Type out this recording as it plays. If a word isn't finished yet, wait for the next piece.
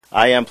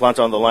I am Plant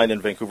on the Line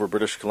in Vancouver,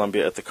 British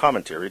Columbia at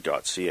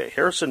thecommentary.ca.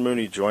 Harrison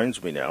Mooney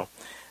joins me now.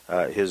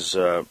 His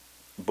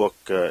book,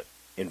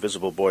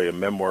 Invisible Boy, A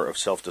Memoir of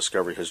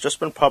Self-Discovery, has just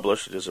been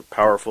published. It is a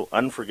powerful,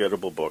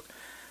 unforgettable book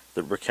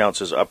that recounts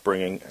his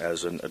upbringing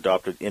as an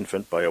adopted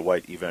infant by a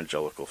white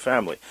evangelical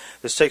family.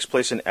 This takes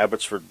place in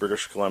Abbotsford,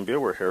 British Columbia,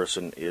 where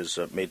Harrison is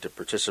made to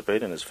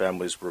participate in his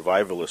family's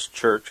revivalist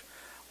church.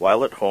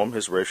 While at home,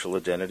 his racial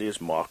identity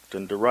is mocked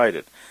and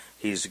derided.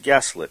 He's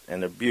gaslit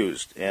and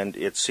abused, and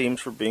it seems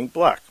for being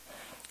black.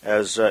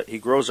 As he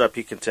grows up,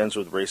 he contends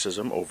with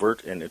racism,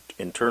 overt and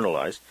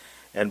internalized,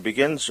 and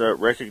begins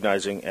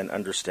recognizing and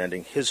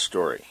understanding his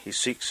story. He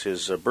seeks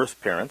his birth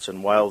parents,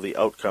 and while the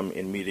outcome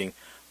in meeting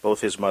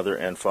both his mother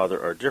and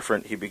father are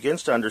different, he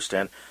begins to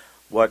understand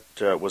what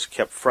was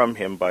kept from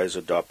him by his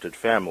adopted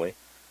family,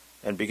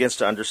 and begins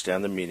to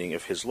understand the meaning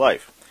of his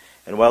life.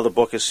 And while the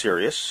book is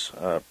serious,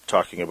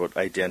 talking about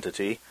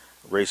identity,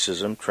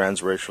 racism,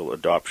 transracial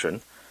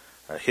adoption,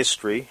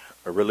 history,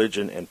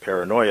 religion, and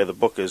paranoia, the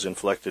book is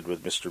inflected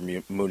with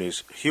Mr.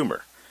 Mooney's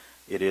humor.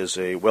 It is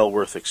a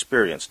well-worth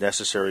experience,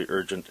 necessary,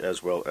 urgent,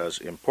 as well as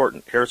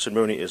important. Harrison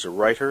Mooney is a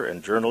writer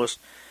and journalist.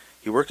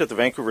 He worked at the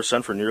Vancouver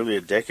Sun for nearly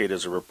a decade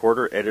as a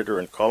reporter, editor,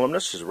 and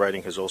columnist. His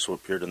writing has also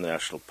appeared in the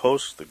National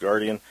Post, The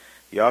Guardian,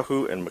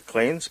 Yahoo, and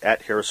Maclean's.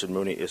 At Harrison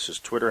Mooney is his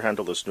Twitter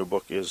handle. This new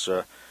book is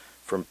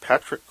from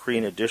Patrick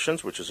Crean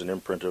Editions, which is an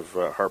imprint of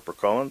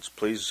HarperCollins.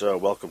 Please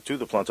welcome to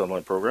the Plant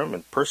Online program,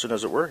 in person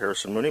as it were,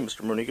 Harrison Mooney.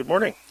 Mr. Mooney, good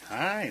morning.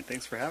 Hi,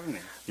 thanks for having me.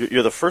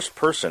 You're the first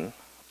person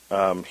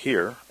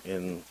here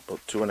in about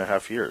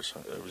 2.5 years.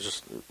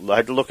 I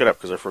had to look it up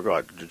because I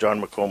forgot.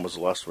 John McComb was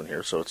the last one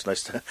here, so it's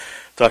nice to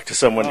talk to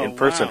someone in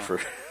person for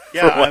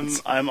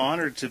I'm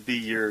honored to be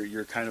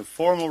your kind of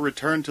formal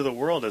return to the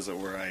world, as it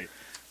were.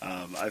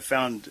 I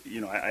found,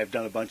 I've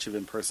done a bunch of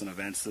in-person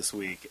events this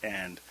week,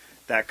 and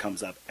that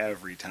comes up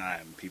every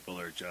time. People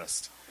are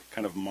just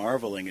kind of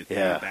marveling at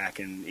being back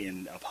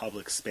in a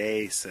public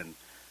space, and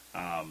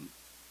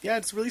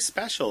it's really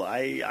special.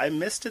 I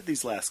missed it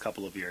these last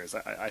couple of years.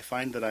 I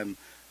find that I'm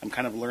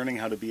kind of learning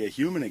how to be a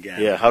human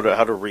again. Yeah, how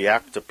to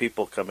react to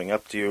people coming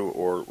up to you,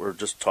 or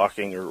just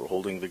talking or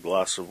holding the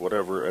glass of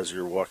whatever as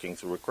you're walking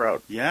through a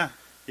crowd. Yeah,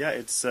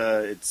 it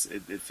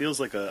feels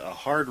like a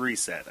hard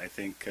reset. I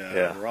think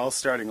we're all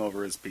starting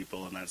over as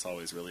people, and that's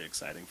always really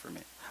exciting for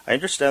me. I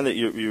understand that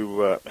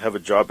you have a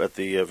job at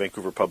the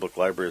Vancouver Public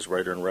Library as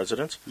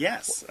writer-in-residence.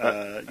 Yes.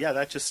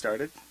 That just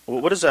started.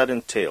 Well, what does that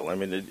entail? I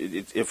mean,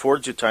 it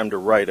affords you time to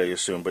write, I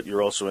assume, but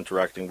you're also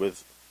interacting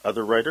with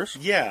other writers?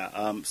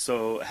 Yeah.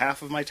 So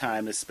half of my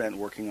time is spent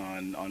working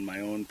on my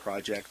own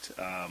project.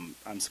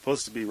 I'm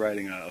supposed to be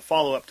writing a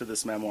follow-up to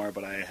this memoir,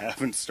 but I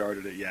haven't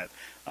started it yet.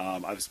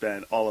 I've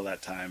spent all of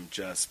that time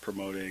just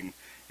promoting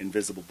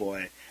Invisible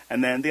Boy.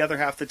 And then the other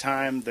half of the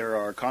time, there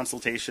are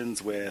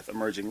consultations with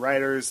emerging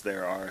writers.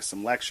 There are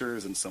some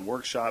lectures and some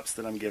workshops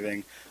that I'm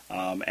giving,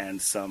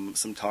 and some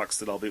talks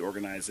that I'll be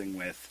organizing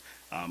with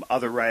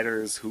other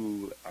writers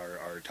who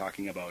are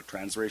talking about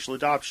transracial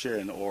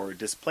adoption or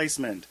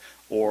displacement,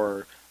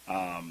 or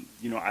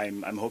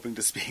I'm hoping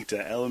to speak to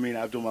Elamin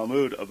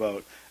Abdul-Mahmoud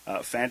about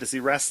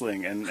fantasy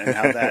wrestling and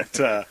how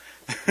that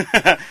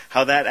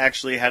how that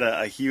actually had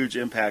a huge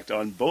impact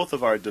on both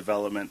of our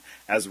development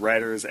as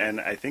writers and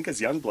I think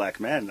as young black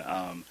men.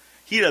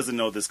 He doesn't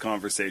know this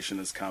conversation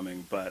is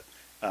coming, but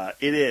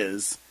it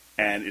is,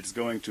 and it's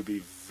going to be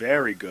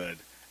very good.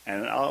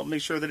 And I'll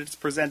make sure that it's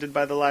presented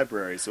by the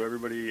library, so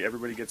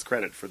everybody gets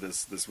credit for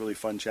this really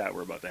fun chat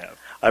we're about to have.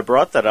 I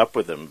brought that up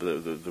with him,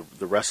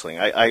 the wrestling.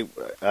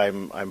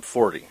 I'm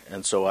 40,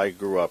 and so I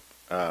grew up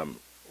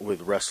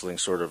with wrestling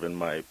sort of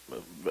at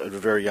a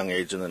very young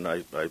age, and then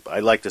I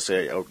like to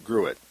say I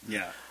outgrew it.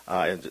 Yeah.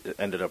 And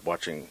ended up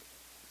watching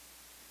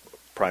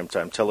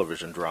primetime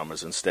television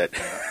dramas instead.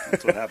 Yeah,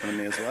 that's what happened to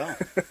me as well.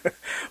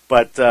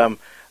 But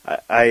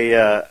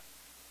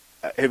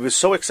it was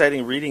so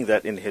exciting reading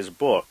that in his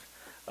book,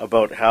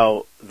 about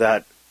how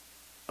that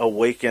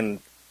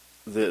awakened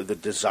the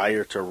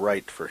desire to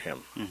write for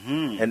him,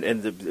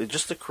 and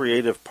just the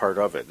creative part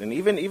of it. And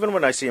even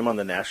when I see him on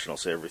the National,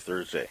 say every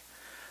Thursday,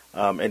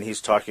 and he's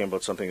talking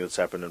about something that's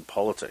happened in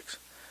politics,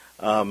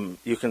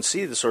 you can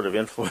see the sort of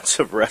influence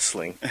of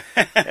wrestling,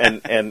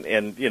 and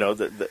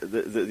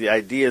the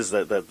ideas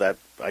that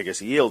I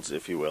guess yields,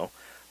 if you will.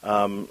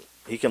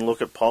 He can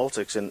look at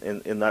politics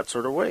in that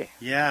sort of way.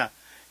 Yeah.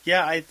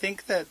 Yeah, I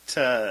think that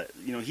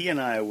he and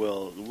I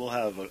will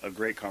have a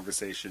great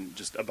conversation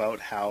just about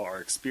how our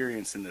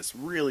experience in this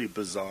really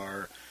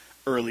bizarre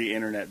early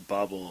internet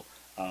bubble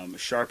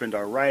sharpened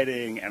our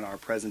writing and our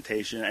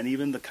presentation, and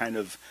even the kind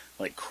of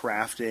like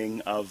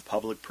crafting of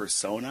public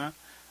persona.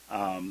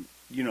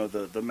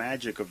 The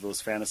magic of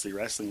those fantasy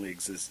wrestling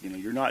leagues is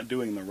you're not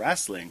doing the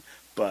wrestling,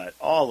 but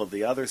all of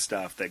the other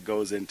stuff that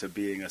goes into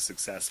being a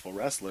successful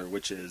wrestler,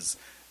 which is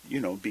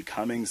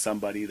becoming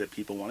somebody that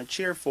people want to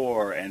cheer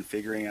for, and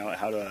figuring out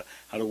how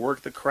to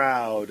work the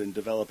crowd, and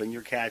developing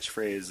your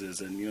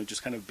catchphrases, and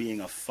just kind of being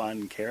a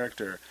fun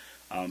character.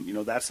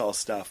 That's all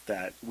stuff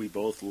that we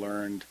both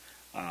learned,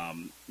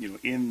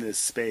 in this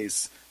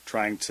space,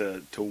 trying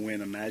to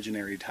win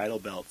imaginary title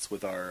belts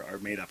with our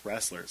made-up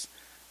wrestlers.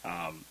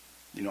 I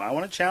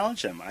want to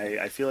challenge him.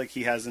 I feel like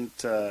he hasn't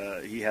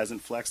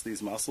flexed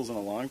these muscles in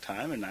a long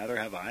time, and neither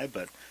have I.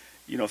 But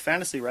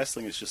fantasy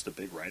wrestling is just a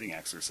big writing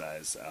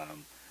exercise.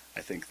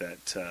 I think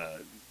that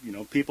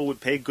people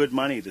would pay good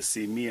money to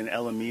see me and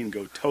El Amin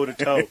go toe to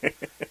toe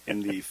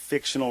in the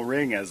fictional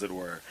ring, as it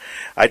were.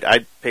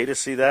 I'd pay to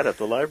see that at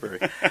the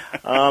library.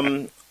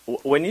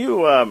 When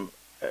you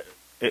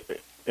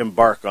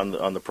embark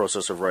on the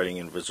process of writing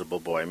Invisible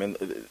Boy, I mean,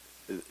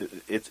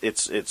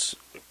 it's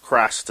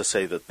crass to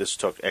say that this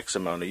took X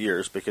amount of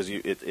years, because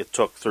it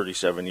took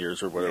 37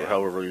 years or whatever,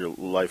 however your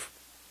life,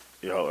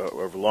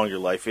 however long your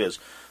life is,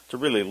 to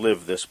really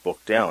live this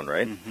book down,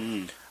 right?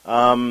 Mm-hmm.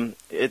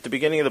 At the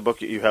beginning of the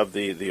book, you have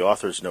the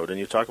author's note, and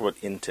you talk about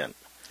intent.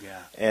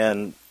 Yeah.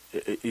 And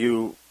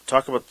you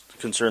talk about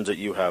concerns that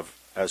you have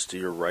as to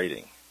your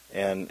writing.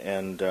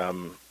 And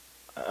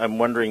I'm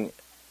wondering,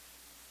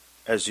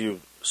 as you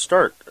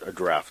start a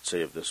draft,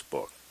 say, of this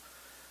book,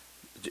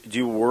 do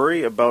you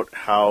worry about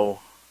how,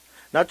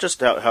 not just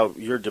how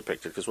you're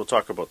depicted, because we'll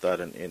talk about that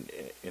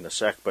in a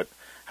sec, but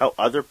how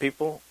other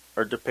people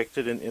are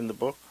depicted in the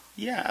book?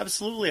 Yeah,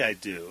 absolutely I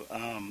do.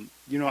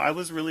 I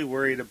was really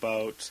worried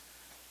about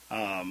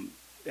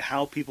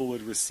how people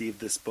would receive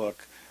this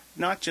book,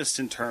 not just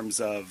in terms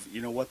of,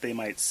 what they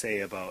might say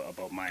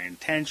about my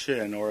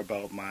intention or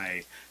about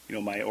my,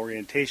 my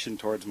orientation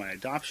towards my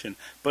adoption,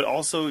 but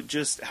also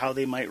just how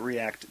they might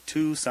react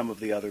to some of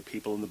the other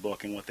people in the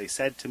book and what they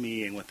said to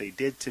me and what they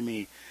did to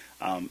me.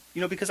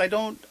 Because I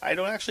don't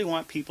actually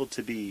want people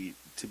to be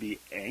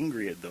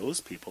angry at those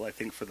people. I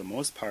think for the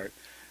most part,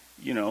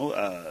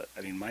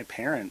 my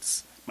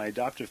parents, my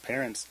adoptive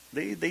parents,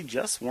 they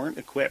just weren't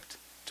equipped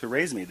to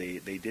raise me.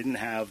 They didn't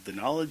have the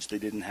knowledge, they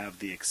didn't have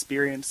the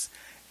experience,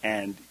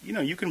 and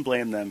you can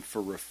blame them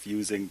for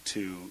refusing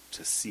to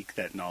seek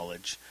that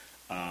knowledge.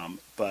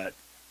 But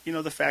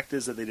the fact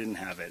is that they didn't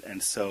have it,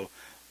 and so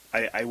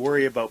I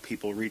worry about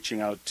people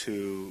reaching out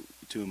to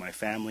my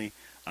family.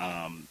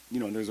 And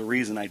there's a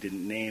reason I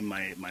didn't name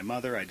my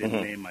mother, I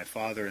didn't name my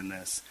father in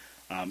this.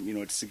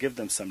 It's to give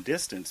them some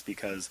distance,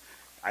 because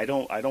I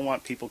don't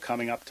want people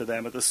coming up to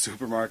them at the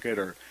supermarket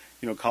or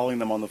calling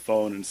them on the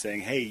phone and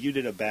saying, "Hey, you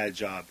did a bad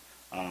job."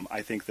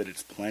 I think that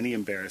it's plenty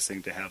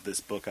embarrassing to have this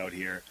book out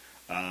here,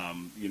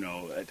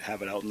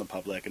 have it out in the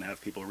public and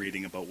have people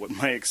reading about what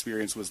my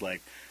experience was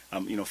like.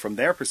 From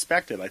their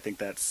perspective, I think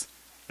that's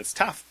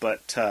tough.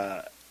 But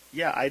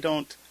I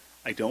don't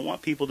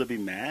want people to be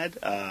mad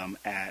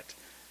at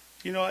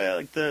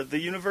like the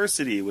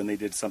university when they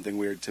did something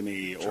weird to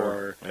me,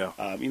 Sure.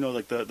 or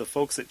like the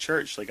folks at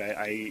church. Like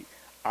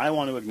I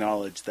want to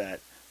acknowledge that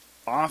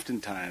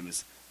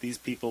oftentimes these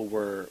people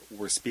were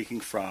speaking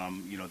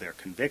from their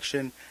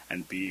conviction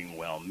and being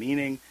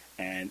well-meaning,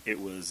 and it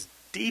was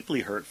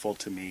deeply hurtful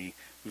to me,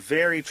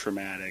 very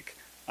traumatic.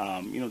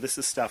 This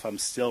is stuff I'm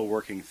still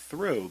working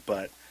through,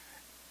 but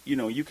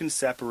you can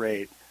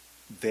separate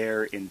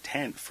their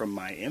intent from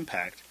my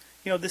impact.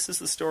 This is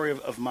the story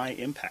of my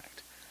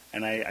impact,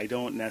 and I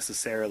don't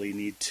necessarily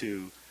need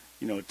to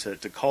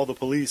to call the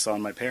police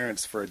on my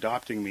parents for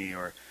adopting me,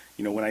 or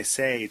when I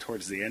say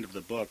towards the end of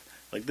the book,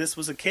 like, this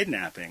was a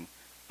kidnapping,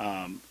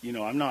 I'm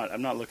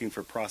not looking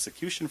for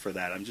prosecution for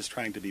that. I'm just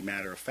trying to be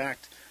matter of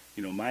fact.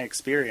 My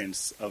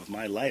experience of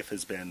my life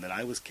has been that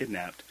I was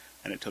kidnapped,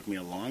 and it took me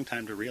a long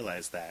time to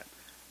realize that.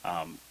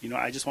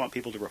 I just want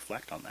people to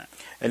reflect on that.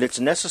 And it's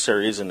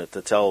necessary, isn't it,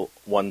 to tell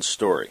one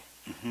story?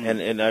 Mm-hmm.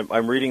 And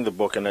I'm reading the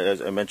book, and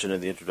as I mentioned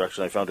in the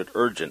introduction, I found it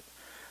urgent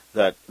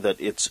that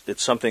it's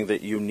something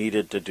that you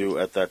needed to do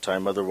at that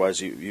time.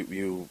 Otherwise,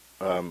 you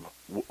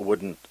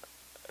wouldn't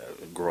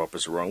grow up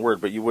is the wrong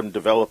word, but you wouldn't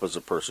develop as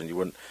a person. You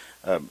wouldn't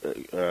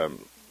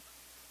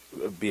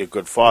be a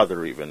good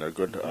father, even, or a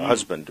good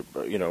husband.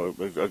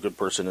 A good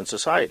person in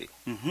society.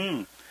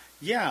 Mm-hmm.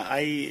 Yeah,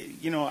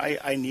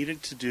 I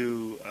needed to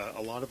do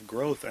a lot of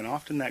growth, and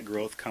often that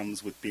growth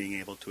comes with being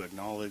able to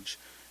acknowledge,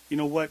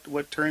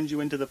 what turned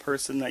you into the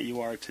person that you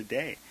are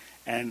today.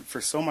 And for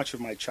so much of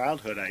my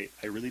childhood, I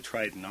really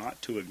tried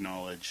not to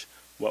acknowledge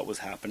what was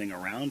happening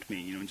around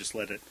me, and just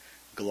let it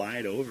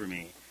glide over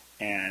me.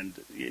 And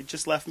it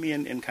just left me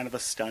in kind of a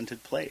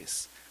stunted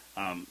place.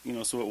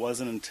 So it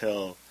wasn't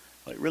until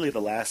really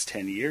the last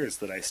 10 years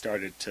that I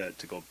started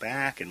to go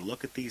back and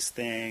look at these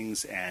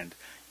things and,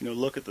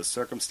 look at the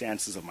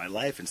circumstances of my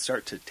life and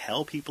start to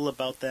tell people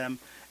about them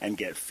and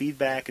get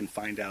feedback and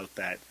find out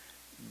that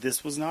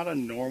this was not a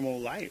normal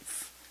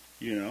life.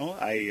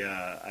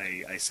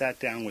 I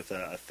sat down with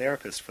a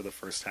therapist for the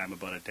first time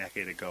about a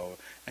decade ago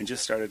and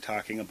just started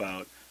talking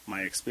about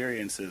my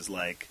experiences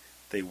like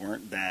they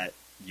weren't that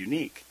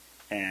unique.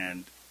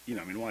 And,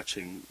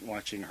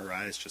 watching her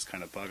eyes just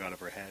kind of bug out of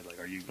her head, like,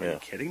 are you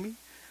kidding me?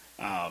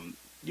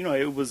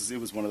 It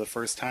was one of the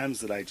first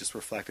times that I just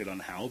reflected on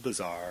how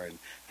bizarre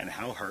and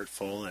how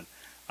hurtful and,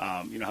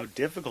 how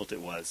difficult it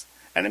was.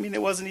 And,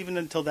 it wasn't even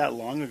until that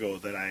long ago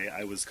that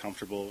I was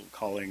comfortable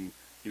calling,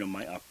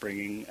 my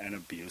upbringing an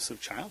abusive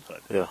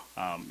childhood. Yeah.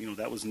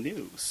 That was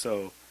new.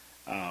 So,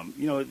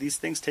 these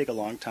things take a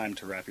long time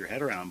to wrap your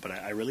head around, but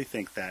I really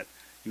think that,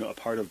 a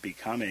part of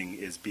becoming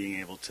is being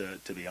able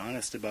to be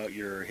honest about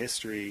your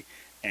history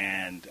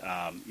and,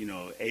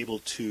 able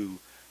to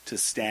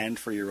stand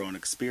for your own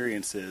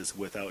experiences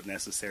without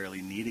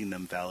necessarily needing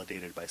them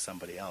validated by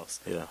somebody else.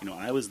 Yeah.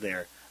 I was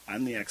there.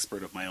 I'm the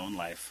expert of my own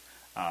life.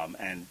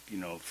 And,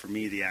 for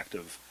me, the act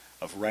of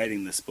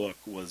writing this book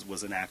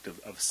was an act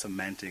of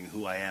cementing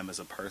who I am as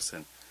a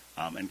person.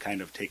 And kind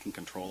of taking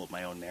control of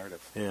my own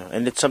narrative. Yeah,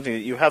 and it's something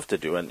that you have to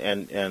do,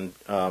 and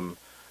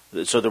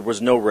so there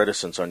was no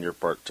reticence on your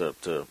part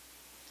to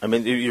I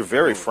mean, you're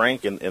very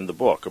frank in the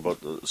book about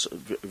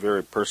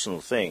very personal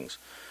things,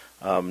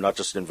 not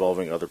just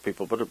involving other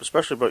people, but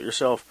especially about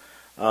yourself.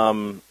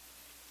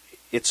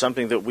 It's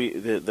something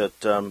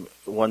that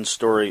one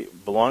story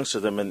belongs to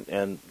them,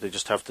 and they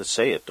just have to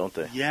say it, don't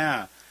they?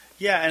 Yeah,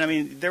 and I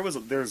mean,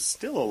 there's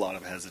still a lot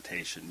of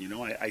hesitation.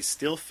 I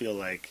still feel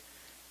like,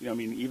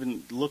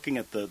 even looking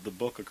at the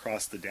book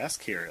across the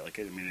desk here,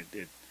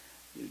 it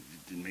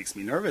makes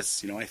me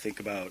nervous. I think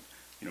about,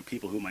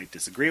 people who might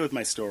disagree with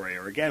my story,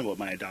 or again, what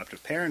my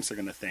adoptive parents are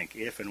going to think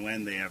if and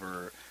when they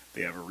ever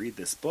read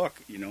this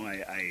book.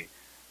 I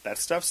that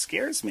stuff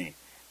scares me,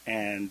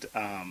 and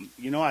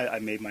I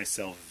made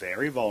myself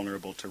very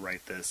vulnerable to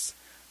write this.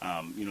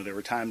 There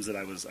were times that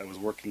I was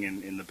working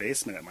in the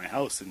basement at my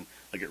house, and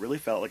it really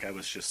felt like I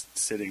was just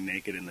sitting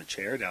naked in the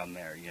chair down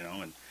there,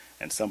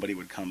 and somebody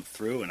would come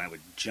through and I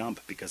would jump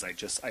because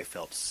I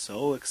felt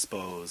so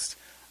exposed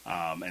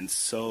and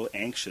so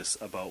anxious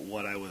about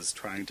what I was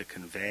trying to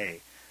convey.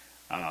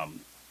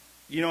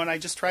 And I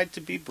just tried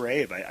to be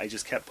brave. I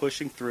just kept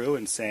pushing through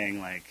and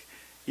saying,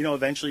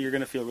 eventually you're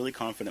going to feel really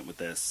confident with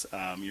this.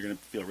 You're going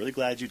to feel really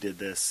glad you did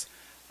this.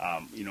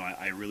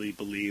 I really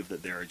believe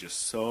that there are just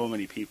so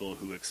many people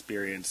who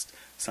experienced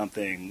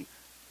something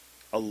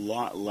a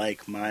lot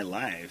like my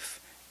life,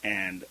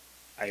 and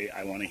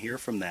I want to hear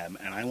from them,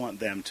 and I want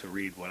them to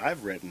read what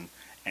I've written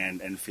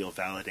and feel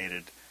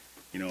validated,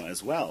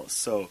 as well.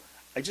 So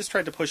I just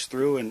tried to push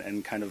through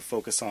and kind of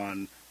focus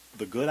on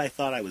the good I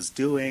thought I was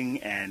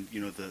doing, and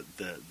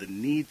the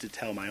need to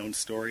tell my own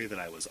story that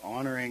I was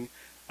honoring,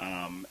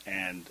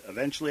 and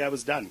eventually I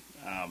was done.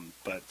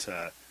 But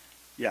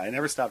I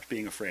never stopped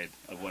being afraid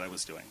of what I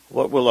was doing.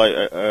 What will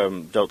I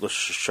doubtless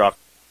shock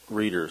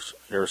readers,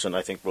 Harrison,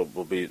 I think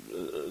will be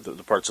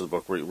the parts of the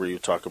book where you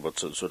talk about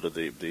sort of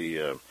the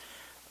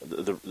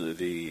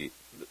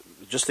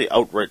just the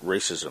outright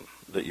racism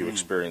that you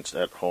experienced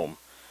at home,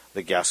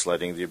 the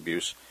gaslighting, the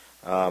abuse.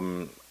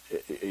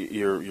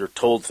 You're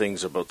told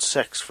things about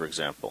sex, for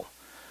example,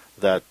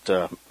 that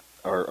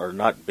are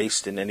not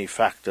based in any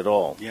fact at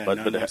all, but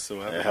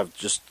have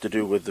just to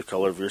do with the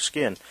color of your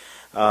skin,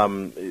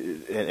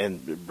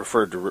 and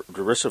referred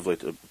derisively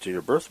to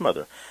your birth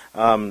mother.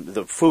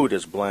 The food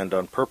is bland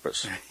on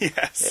purpose.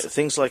 Yes,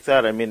 things like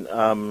that. I mean,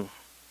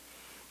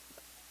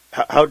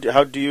 how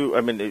do you?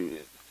 I mean,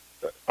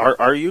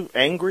 are you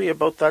angry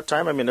about that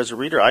time? I mean, as a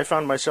reader, I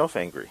found myself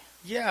angry.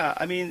 Yeah,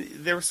 I mean,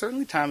 there were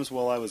certainly times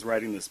while I was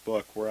writing this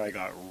book where I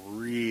got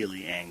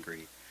really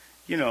angry.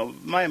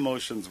 My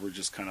emotions were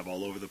just kind of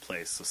all over the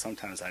place. So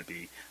sometimes I'd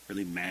be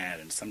really mad,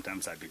 and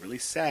sometimes I'd be really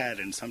sad,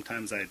 and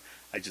sometimes I'd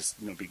just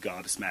be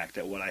gobsmacked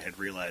at what I had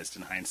realized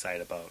in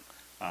hindsight about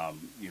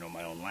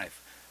my own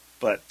life.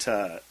 But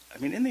I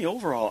mean, in the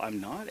overall,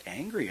 I'm not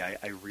angry.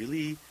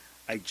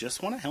 I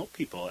just want to help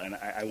people, and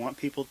I want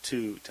people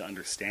to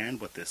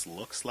understand what this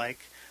looks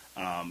like.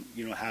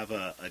 Have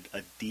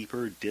a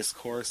deeper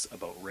discourse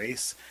about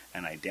race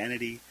and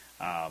identity.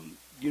 And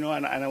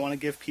I want to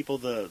give people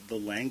the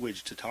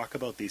language to talk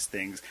about these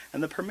things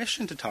and the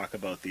permission to talk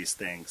about these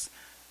things.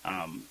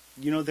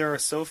 There are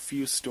so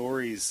few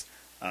stories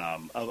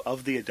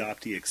of the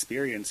adoptee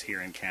experience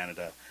here in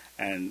Canada,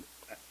 and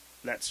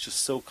that's just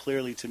so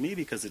clearly to me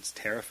because it's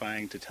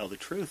terrifying to tell the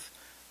truth.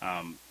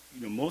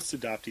 Most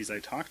adoptees I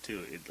talk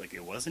to,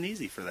 it wasn't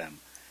easy for them,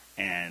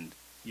 and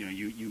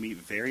you meet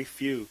very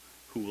few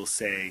who will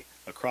say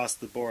across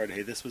the board,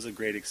 hey, this was a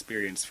great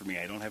experience for me.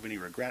 I don't have any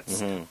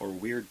regrets or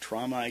weird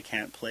trauma I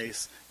can't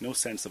place, no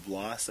sense of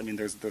loss. I mean,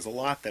 there's a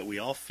lot that we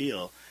all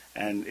feel,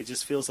 and it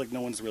just feels like no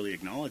one's really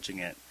acknowledging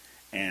it.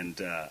 And,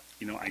 I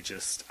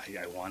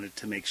wanted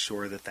to make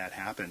sure that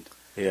happened.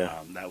 Yeah.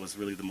 That was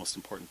really the most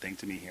important thing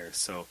to me here.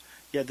 So,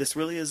 yeah, this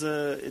really is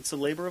it's a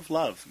labor of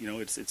love.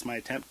 It's my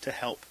attempt to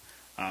help.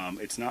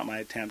 It's not my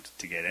attempt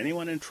to get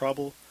anyone in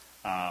trouble.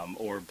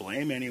 Or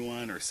blame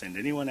anyone, or send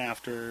anyone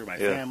after my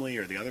family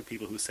or the other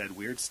people who said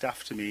weird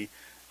stuff to me.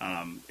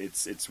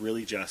 It's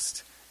really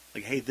just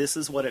like, hey, this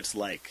is what it's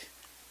like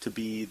to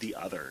be the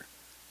other.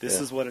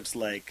 This is what it's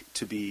like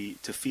to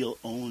feel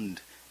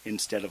owned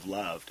instead of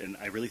loved. And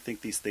I really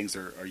think these things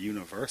are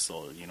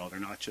universal. They're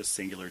not just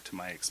singular to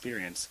my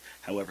experience,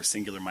 however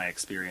singular my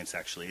experience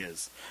actually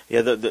is.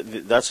 Yeah,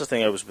 that's the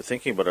thing I was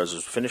thinking about as I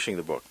was finishing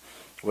the book.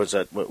 Was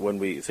that when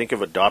we think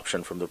of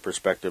adoption from the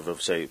perspective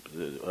of, say,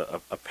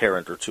 a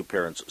parent or two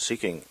parents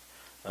seeking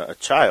a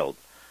child,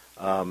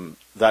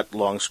 that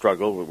long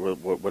struggle,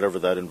 whatever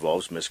that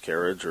involves,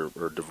 miscarriage or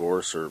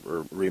divorce or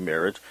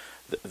remarriage,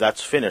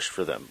 that's finished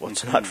for them.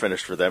 What's not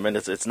finished for them, and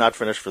it's not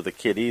finished for the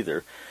kid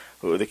either.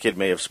 Who the kid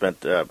may have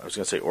spent, I was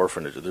going to say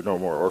orphanages. There are no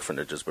more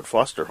orphanages, but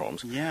foster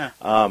homes,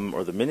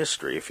 or the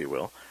ministry, if you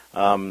will.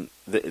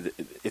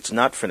 It's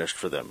not finished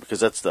for them because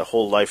that's the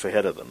whole life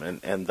ahead of them,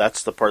 and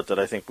that's the part that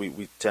I think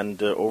we tend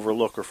to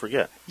overlook or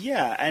forget.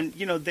 Yeah, and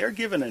they're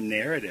given a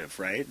narrative,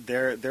 right?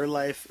 Their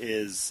life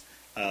is,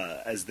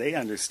 as they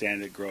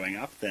understand it growing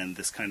up, then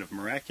this kind of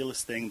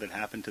miraculous thing that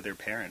happened to their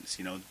parents.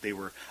 They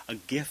were a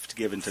gift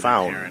given to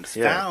their parents,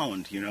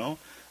 found,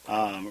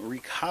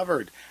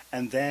 recovered,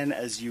 and then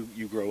as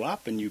you grow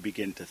up and you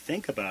begin to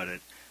think about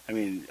it. I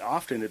mean,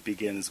 often it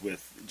begins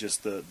with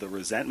just the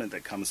resentment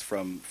that comes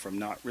from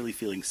not really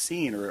feeling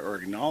seen or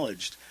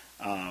acknowledged.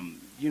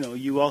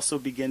 You also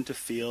begin to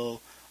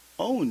feel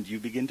owned. You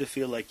begin to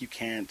feel like you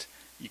can't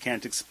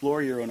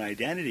explore your own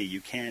identity.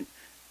 You can't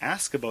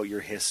ask about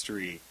your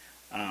history.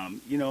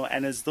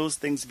 And as those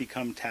things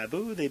become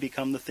taboo, they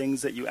become the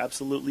things that you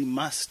absolutely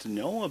must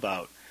know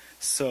about.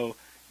 So,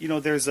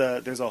 there's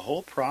a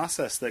whole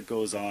process that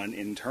goes on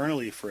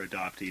internally for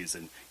adoptees,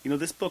 and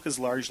this book is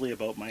largely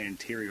about my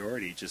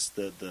interiority, just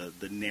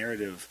the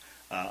narrative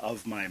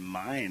of my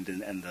mind,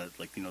 and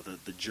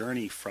the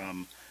journey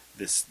from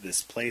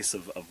this place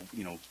of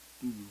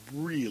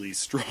really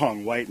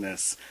strong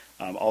whiteness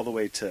all the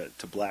way to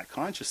black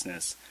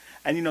consciousness.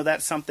 And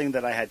that's something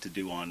that I had to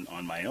do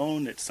on my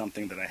own. It's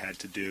something that I had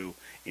to do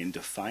in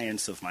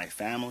defiance of my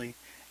family,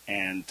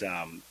 and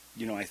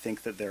I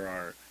think that there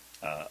are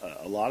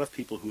a lot of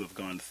people who have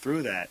gone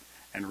through that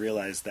and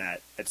realize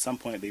that at some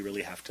point they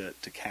really have to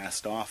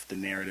cast off the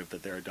narrative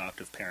that their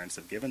adoptive parents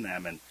have given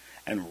them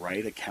and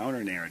write a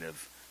counter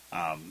narrative,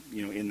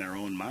 in their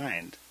own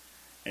mind.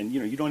 And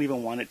you don't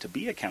even want it to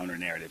be a counter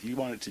narrative. You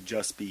want it to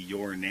just be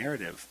your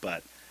narrative.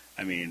 But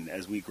I mean,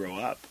 as we grow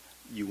up,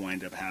 you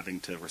wind up having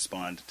to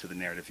respond to the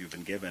narrative you've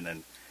been given,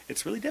 and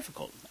it's really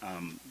difficult.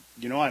 I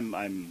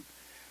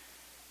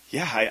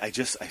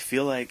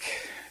feel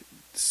like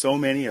so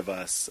many of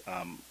us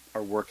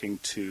are working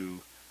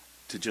to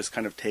just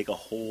kind of take a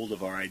hold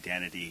of our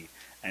identity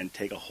and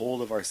take a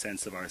hold of our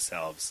sense of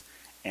ourselves.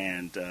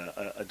 And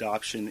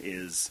adoption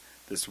is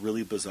this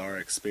really bizarre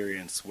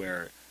experience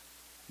where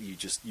you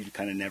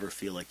kind of never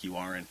feel like you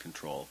are in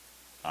control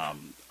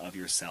of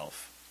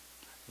yourself.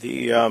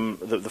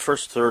 The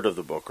first third of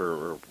the book,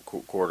 or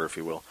quarter, if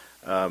you will,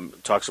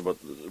 talks about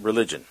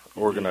religion,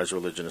 organized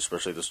religion,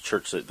 especially this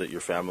church that your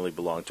family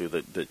belonged to,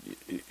 that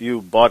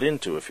you bought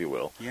into, if you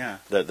will. Yeah.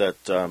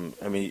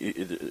 I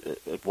mean,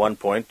 at one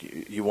point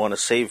you want to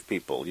save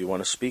people, you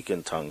want to speak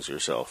in tongues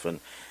yourself,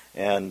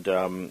 and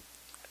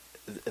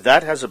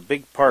that has a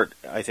big part,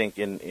 I think,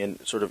 in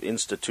sort of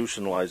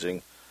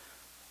institutionalizing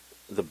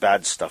the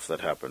bad stuff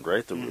that happened,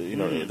 right? The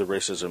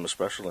racism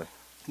especially.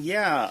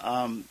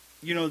 Yeah.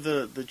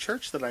 The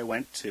church that I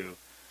went to,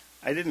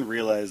 I didn't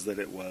realize that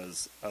it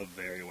was a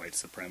very white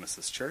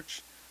supremacist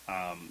church,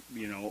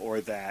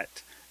 or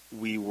that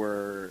we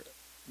were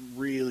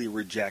really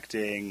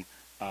rejecting,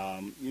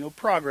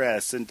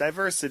 progress and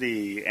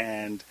diversity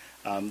and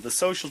the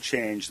social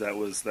change that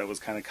was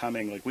kind of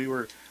coming. Like we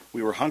were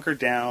hunkered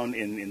down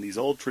in these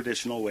old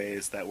traditional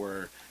ways that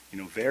were,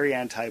 very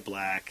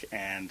anti-black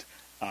and,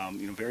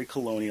 very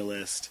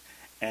colonialist.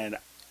 And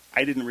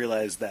I didn't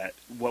realize that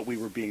what we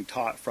were being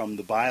taught from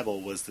the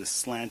Bible was this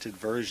slanted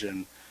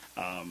version,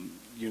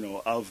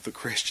 of the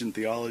Christian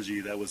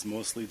theology that was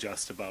mostly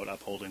just about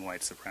upholding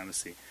white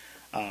supremacy.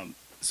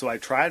 So I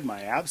tried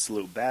my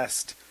absolute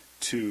best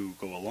to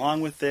go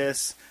along with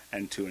this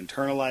and to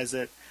internalize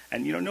it.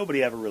 And,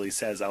 nobody ever really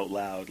says out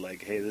loud,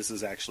 like, hey, this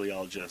is actually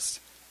all just,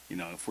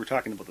 if we're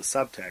talking about the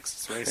subtext,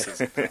 it's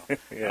racism.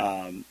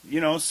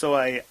 Yeah. So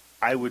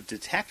I would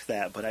detect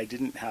that, but I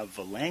didn't have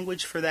the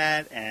language for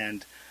that.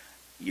 And,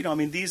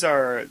 these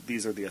are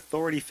the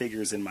authority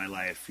figures in my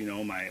life.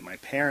 My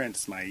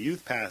parents, my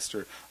youth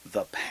pastor,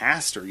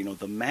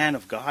 the man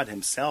of God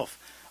himself,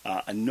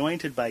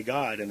 anointed by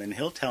God, and then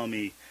he'll tell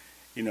me,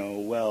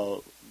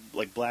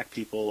 like black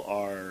people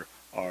are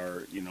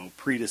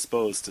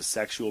predisposed to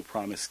sexual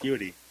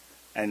promiscuity,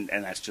 and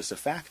that's just a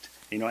fact.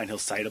 And he'll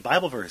cite a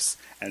Bible verse,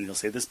 and he'll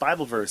say this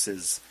Bible verse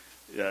is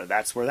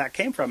that's where that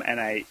came from.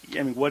 And I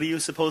mean, what are you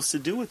supposed to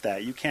do with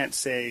that? You can't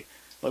say,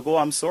 like, well,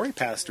 I'm sorry,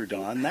 Pastor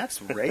Don, that's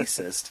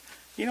racist.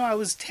 I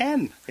was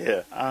 10.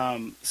 Yeah.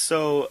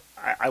 So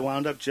I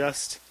wound up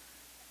just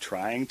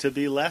trying to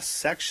be less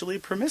sexually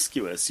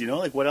promiscuous.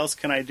 Like, what else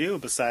can I do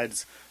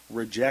besides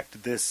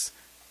reject this,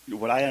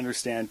 what I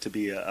understand to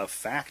be a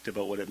fact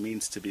about what it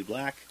means to be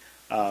black,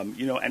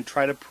 and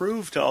try to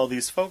prove to all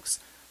these folks,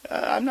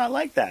 I'm not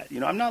like that.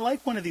 I'm not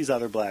like one of these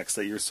other blacks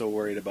that you're so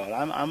worried about.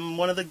 I'm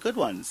one of the good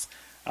ones.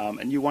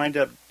 And you wind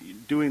up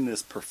doing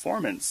this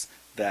performance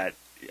that,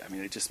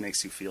 it just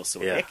makes you feel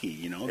so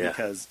icky,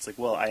 because it's like,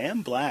 well, I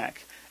am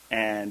black,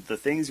 and the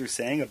things you're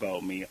saying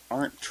about me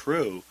aren't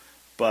true,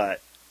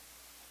 but,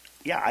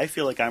 yeah, I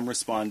feel like I'm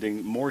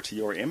responding more to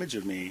your image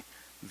of me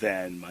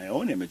than my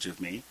own image of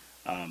me.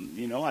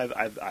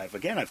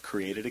 I've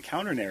created a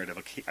counter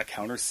narrative, a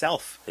counter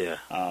self,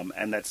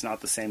 and that's not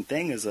the same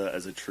thing as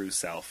a true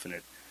self, and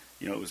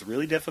it was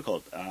really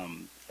difficult.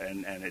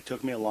 And it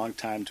took me a long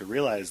time to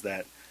realize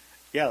that,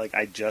 yeah, like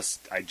I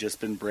just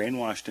been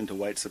brainwashed into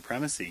white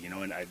supremacy,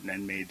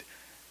 and made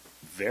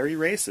very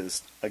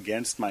racist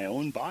against my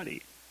own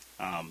body.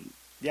 And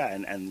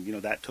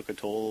that took a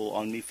toll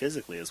on me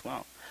physically as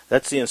well.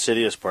 That's the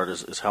insidious part,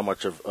 is how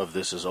much of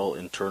this is all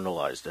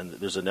internalized. And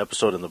there's an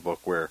episode in the book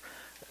where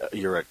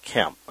you're at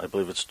camp. I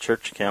believe it's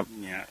church camp.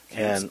 Yeah,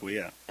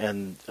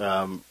 and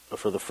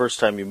for the first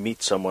time you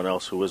meet someone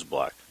else who is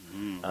black.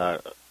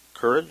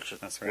 Courage?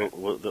 That's right.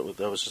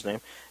 That was his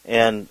name.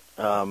 And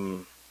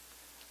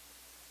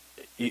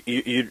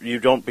you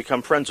don't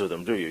become friends with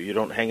him, do you? You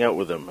don't hang out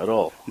with him at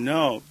all.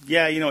 No.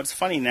 Yeah, it's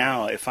funny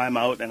now. If I'm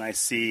out and I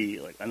see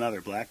like another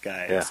black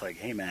guy, it's like,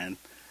 hey, man,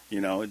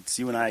 it's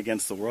you and I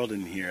against the world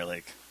in here.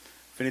 Like,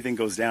 if anything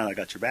goes down, I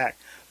got your back.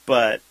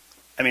 But,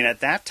 I mean, at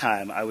that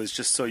time, I was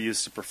just so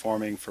used to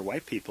performing for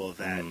white people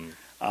that,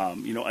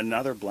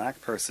 another black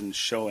person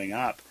showing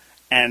up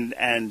and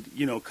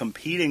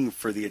competing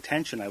for the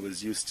attention I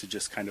was used to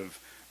just kind of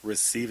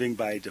receiving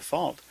by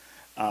default.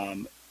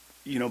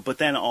 But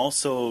then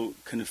also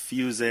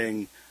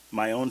confusing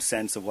my own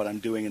sense of what I'm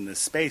doing in this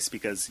space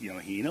because,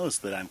 he knows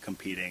that I'm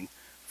competing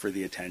for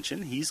the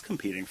attention. He's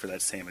competing for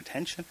that same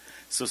attention.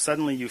 So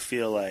suddenly you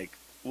feel like,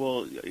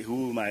 well,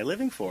 who am I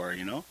living for,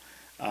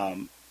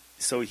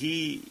 So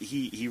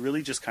he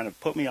really just kind of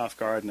put me off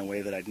guard in a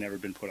way that I'd never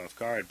been put off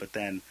guard. But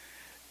then,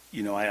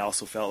 I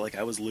also felt like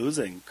I was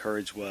losing.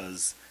 Courage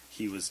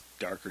he was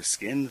darker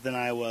skinned than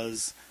I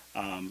was.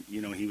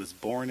 He was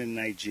born in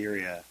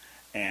Nigeria.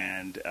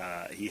 And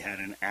he had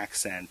an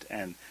accent,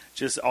 and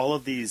just all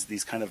of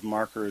these kind of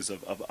markers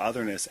of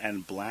otherness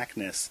and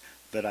blackness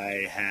that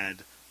I had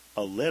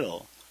a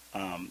little.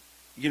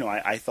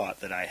 I thought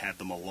that I had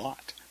them a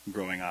lot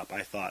growing up.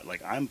 I thought,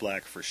 like, I'm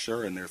black for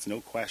sure, and there's no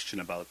question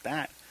about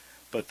that.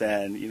 But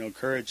then,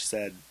 Courage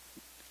said,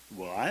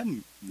 well,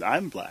 I'm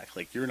black.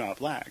 Like, you're not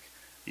black.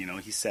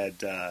 He said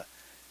the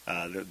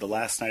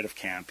last night of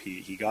camp,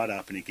 he got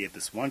up and he gave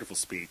this wonderful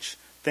speech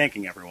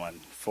thanking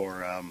everyone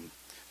for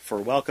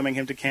welcoming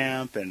him to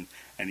camp, and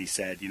he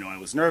said, I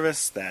was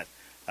nervous that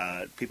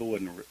people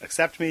wouldn't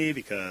accept me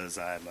because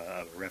I'm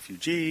a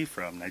refugee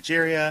from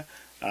Nigeria,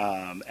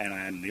 and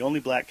I'm the only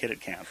black kid at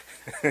camp.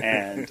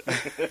 And,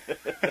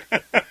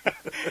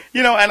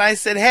 and I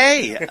said,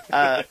 hey,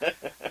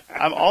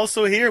 I'm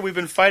also here. We've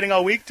been fighting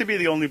all week to be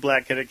the only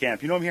black kid at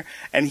camp. I'm here.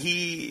 And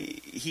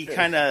he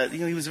kind of,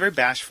 he was very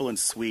bashful and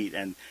sweet.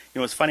 And,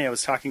 it's funny, I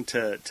was talking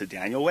to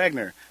Daniel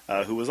Wagner,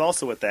 who was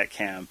also at that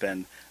camp,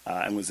 and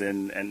was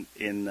in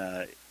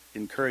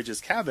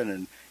Courage's cabin,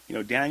 and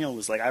Daniel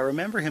was like, I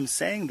remember him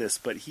saying this,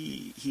 but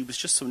he was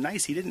just so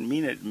nice. He didn't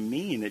mean it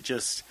mean. It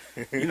just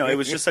it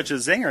was just such a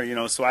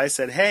zinger. So I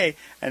said, hey,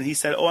 and he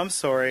said, oh, I'm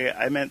sorry,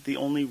 I meant the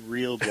only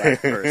real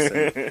black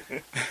person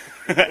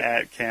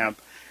at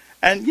camp,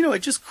 and it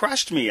just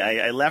crushed me.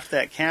 I left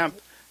that camp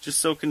just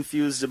so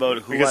confused about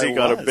who because I he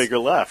got was. a bigger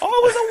laugh. Oh,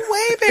 it was a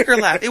way bigger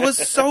laugh. It was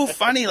so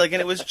funny, like,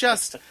 and it was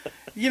just.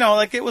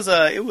 Like it was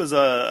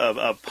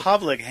a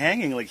public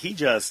hanging. Like he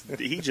just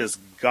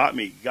got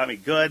me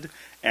good,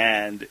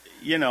 and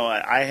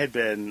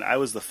I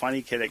was the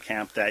funny kid at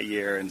camp that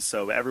year, and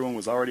so everyone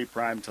was already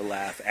primed to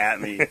laugh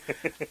at me,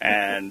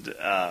 and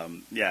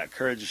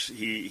Courage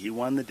he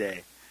won the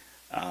day,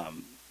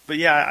 but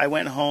I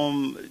went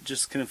home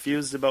just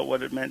confused about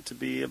what it meant to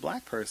be a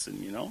black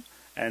person,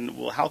 and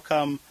well, how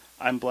come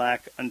I'm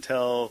black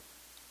until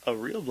a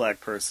real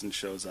black person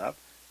shows up,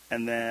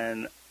 and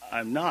then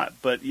I'm not,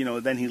 but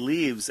then he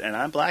leaves and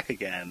I'm black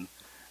again.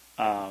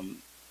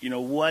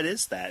 What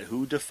is that?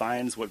 Who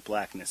defines what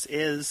blackness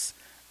is?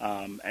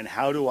 And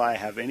how do I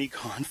have any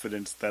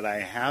confidence that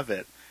I have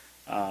it?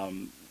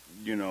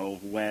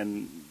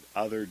 When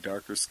other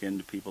darker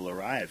skinned people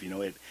arrive,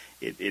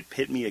 it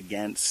pit me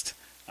against,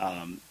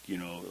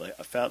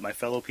 my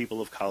fellow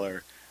people of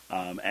color,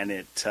 and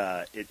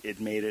it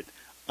made it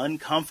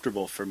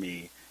uncomfortable for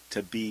me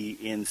to be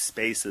in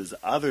spaces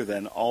other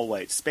than all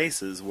white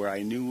spaces where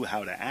I knew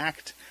how to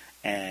act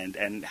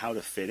and how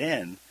to fit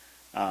in,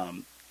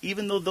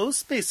 even though those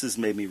spaces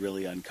made me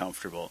really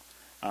uncomfortable.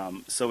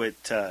 So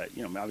it,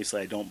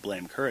 obviously I don't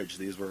blame Courage.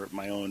 These were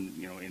my own,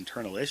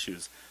 internal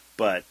issues,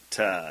 but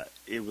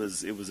it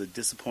was a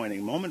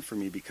disappointing moment for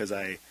me because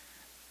I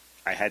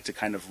had to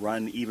kind of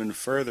run even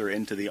further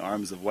into the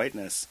arms of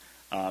whiteness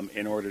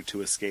in order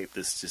to escape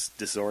this just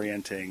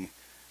disorienting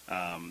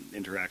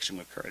interaction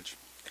with Courage.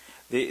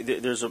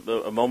 There's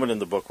a moment in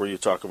the book where you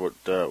talk about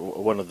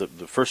one of the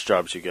first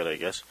jobs you get, I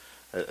guess,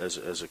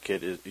 as a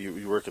kid.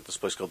 You work at this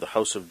place called the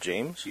House of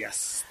James?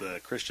 Yes, the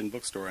Christian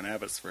bookstore in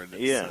Abbotsford.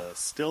 It's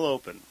still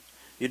open.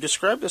 You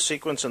described a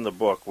sequence in the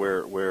book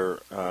where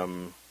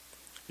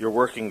you're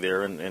working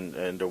there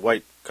and a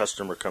white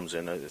customer comes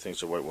in. I think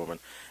it's a white woman.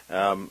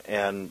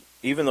 And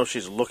even though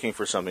she's looking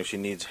for something, she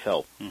needs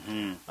help.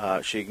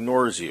 Mm-hmm. She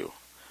ignores you.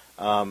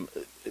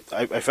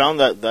 I found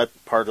that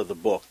part of the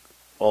book,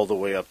 all the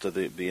way up to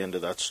the end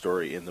of that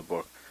story in the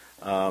book,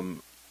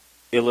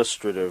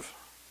 illustrative,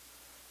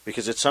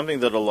 because it's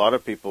something that a lot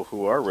of people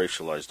who are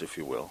racialized, if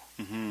you will,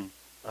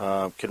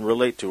 can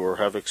relate to or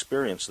have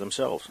experienced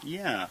themselves.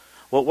 Yeah.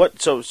 Well,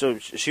 what? So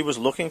she was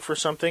looking for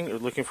something,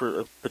 looking for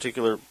a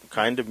particular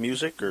kind of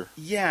music, or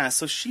Yeah,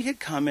 so she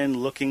had come in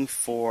looking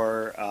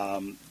for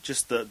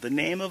just the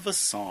name of a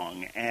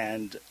song,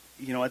 and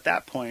at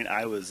that point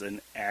I was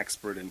an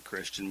expert in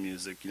Christian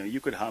music. You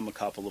could hum a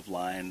couple of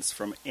lines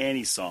from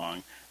any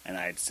song, and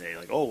I'd say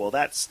like, oh well,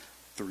 that's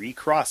Three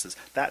Crosses,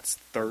 that's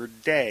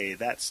Third Day,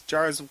 that's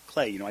Jars of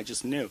Clay. I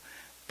just knew.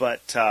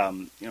 But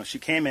she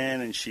came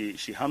in and she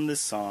hummed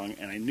this song,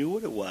 and I knew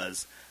what it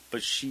was.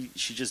 But she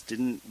just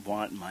didn't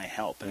want my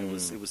help, and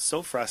it was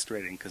so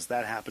frustrating because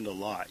that happened a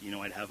lot.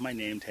 I'd have my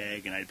name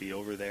tag, and I'd be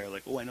over there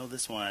like, oh, I know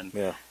this one,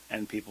 yeah.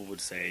 And people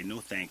would say no,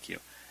 thank you,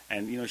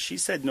 and she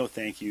said no,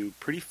 thank you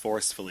pretty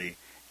forcefully,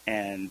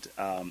 and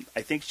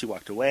I think she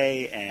walked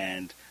away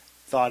and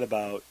thought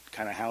about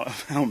kind of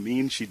how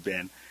mean she'd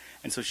been,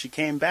 and so she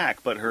came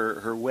back. But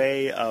her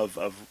way of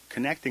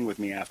connecting with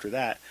me after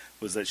that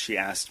was that she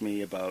asked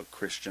me about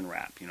Christian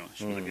rap.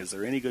 She was like, is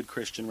there any good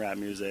Christian rap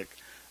music?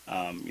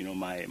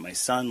 My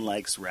son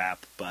likes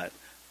rap, but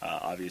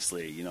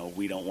obviously,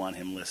 we don't want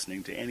him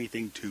listening to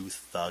anything too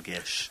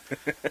thuggish.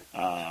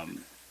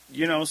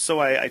 So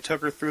I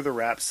took her through the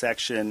rap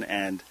section,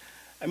 and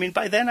I mean,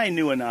 by then I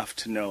knew enough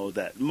to know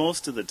that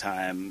most of the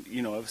time,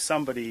 if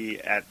somebody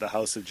at the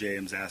House of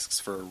James asks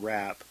for a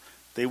rap,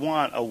 they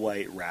want a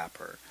white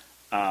rapper.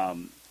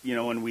 And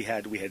we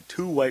had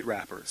two white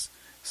rappers,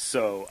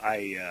 so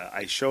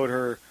I showed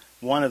her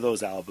one of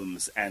those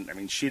albums, and I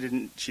mean, she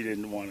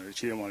didn't want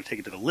to take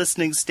it to the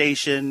listening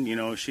station.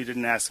 She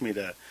didn't ask me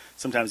to.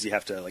 Sometimes you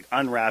have to like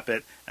unwrap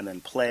it and then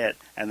play it,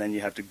 and then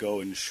you have to go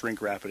and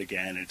shrink wrap it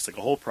again. It's like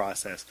a whole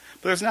process.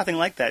 But there's nothing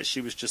like that.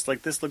 She was just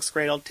like, "This looks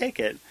great. I'll take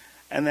it."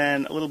 And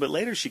then a little bit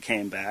later, she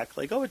came back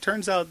like, "Oh, it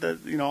turns out that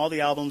all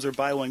the albums are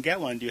buy one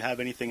get one. Do you have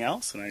anything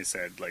else?" And I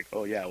said like,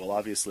 "Oh yeah, well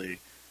obviously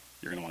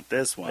you're gonna want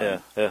this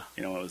one." Yeah.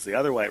 It was the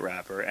other white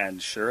rapper,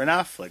 and sure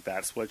enough, like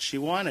that's what she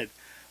wanted.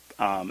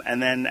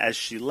 And then as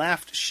she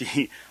left,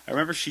 I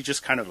remember she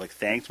just kind of like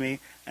thanked me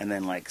and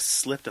then like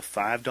slipped a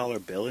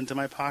 $5 bill into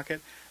my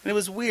pocket. And it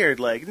was weird.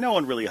 Like no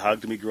one really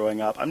hugged me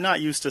growing up. I'm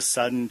not used to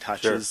sudden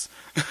touches.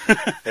 Sure.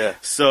 Yeah.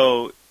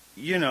 So,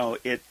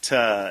 it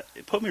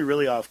put me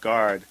really off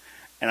guard.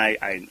 And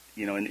I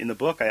in the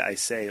book, I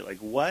say like,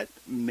 what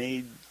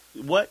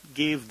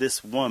gave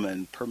this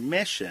woman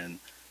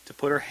permission to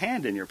put her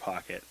hand in your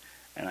pocket?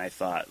 And I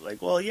thought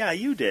like, well, yeah,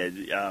 you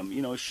did.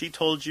 She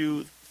told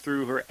you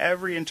through her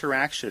every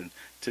interaction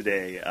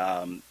today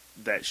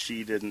that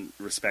she didn't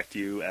respect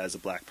you as a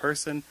black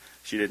person.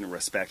 She didn't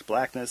respect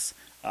blackness.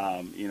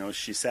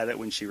 She said it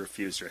when she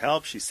refused your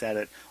help. She said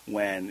it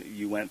when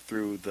you went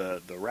through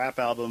the rap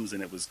albums,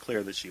 and it was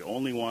clear that she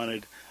only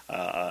wanted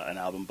an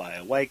album by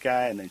a white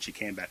guy, and then she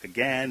came back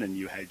again, and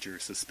you had your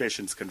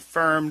suspicions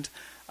confirmed.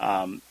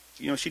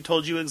 She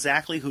told you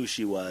exactly who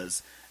she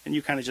was, and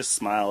you kind of just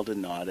smiled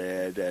and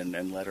nodded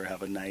and let her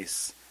have a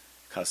nice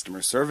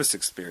customer service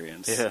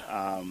experience.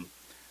 Yeah.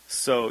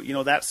 So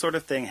that sort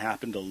of thing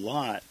happened a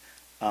lot.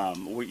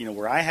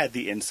 Where I had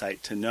the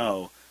insight to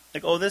know,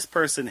 like, oh, this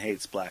person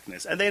hates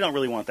blackness, and they don't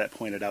really want that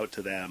pointed out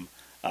to them,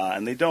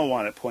 and they don't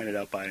want it pointed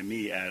out by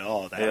me at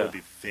all. That would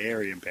be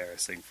very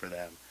embarrassing for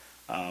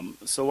them.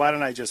 So why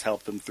don't I just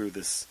help them through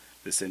this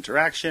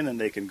interaction,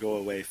 and they can go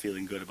away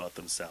feeling good about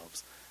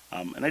themselves.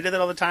 And I did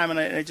that all the time, and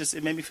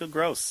it made me feel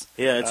gross.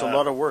 Yeah, it's a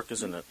lot of work,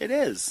 isn't it? It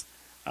is.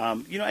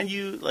 And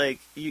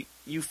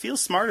you feel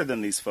smarter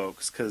than these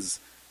folks because,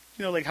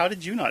 how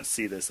did you not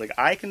see this? Like,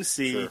 I can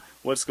see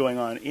what's going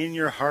on in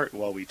your heart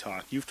while we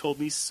talk. You've told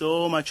me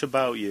so much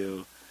about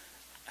you.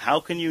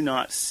 How can you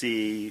not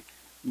see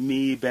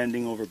me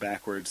bending over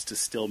backwards to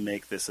still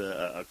make this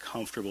a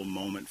comfortable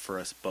moment for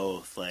us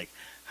both? Like,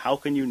 how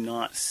can you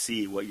not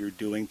see what you're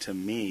doing to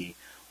me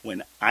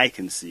when I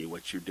can see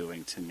what you're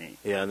doing to me?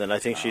 Yeah, and then I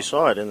think she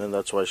saw it, and then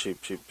that's why she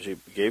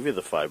gave you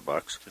the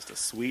 $5. Just a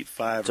sweet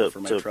 $5 for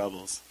my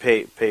troubles.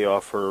 Pay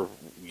off her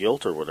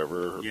guilt or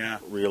whatever. Yeah.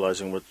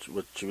 Realizing what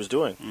she was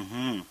doing.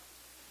 Mm-hmm.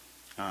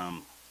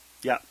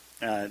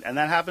 And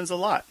that happens a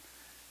lot.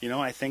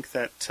 I think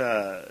that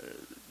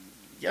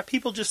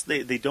people just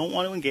they don't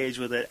want to engage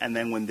with it, and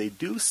then when they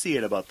do see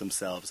it about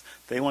themselves,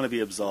 they want to be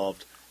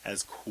absolved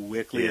as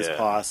quickly as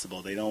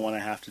possible. They don't want to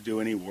have to do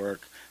any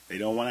work. They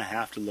don't want to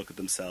have to look at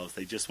themselves.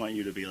 They just want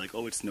you to be like,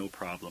 oh, it's no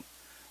problem.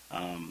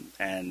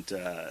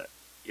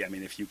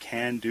 If you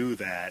can do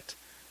that,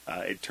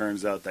 it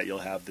turns out that you'll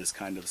have this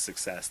kind of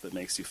success that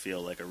makes you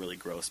feel like a really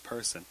gross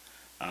person.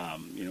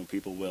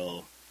 People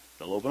they'll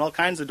open all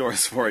kinds of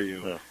doors for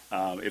you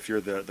if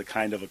you're the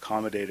kind of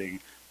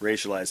accommodating,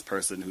 racialized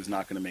person who's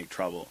not going to make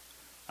trouble.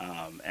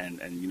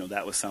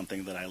 That was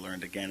something that I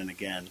learned again and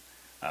again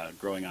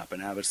growing up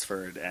in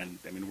Abbotsford and,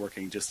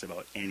 working just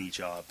about any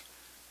job.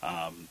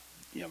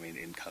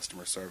 In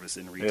customer service,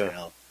 in retail.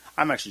 Yeah.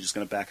 I'm actually just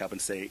going to back up and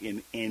say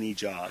in any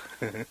job.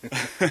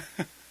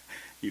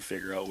 You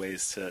figure out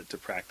ways to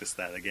practice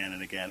that again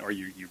and again, or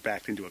you're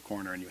backed into a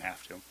corner and you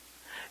have to.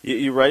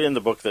 You write in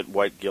the book that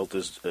white guilt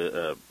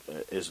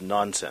is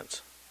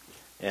nonsense.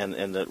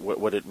 and that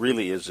what it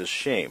really is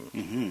shame.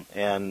 Mm-hmm.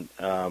 And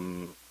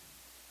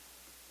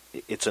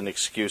it's an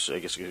excuse, I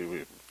guess.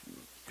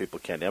 People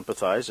can't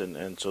empathize,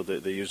 and so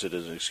they use it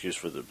as an excuse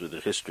for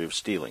the history of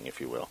stealing, if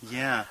you will.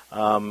 Yeah.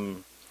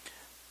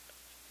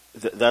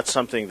 That's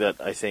something that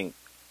I think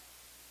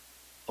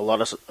a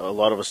lot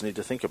of us need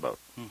to think about.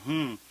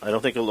 Mm-hmm. I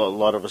don't think a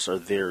lot of us are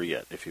there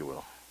yet, if you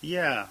will.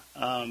 Yeah.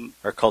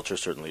 Our culture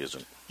certainly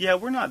isn't. Yeah,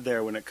 we're not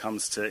there when it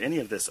comes to any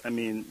of this. I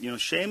mean,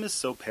 shame is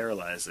so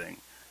paralyzing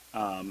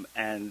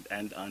and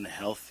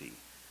unhealthy.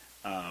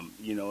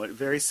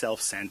 Very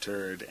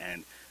self-centered,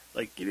 and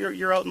like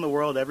you're out in the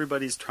world,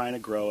 everybody's trying to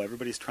grow,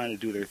 everybody's trying to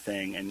do their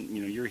thing, and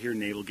you're here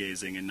navel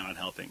gazing and not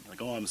helping. Like,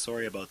 oh, I'm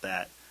sorry about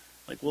that.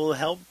 Like, we'll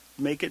help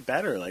make it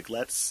better. Like,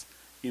 let's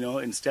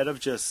instead of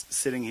just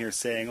sitting here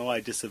saying, oh,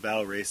 I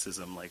disavow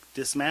racism, like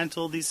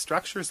dismantle these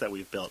structures that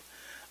we've built.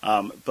 We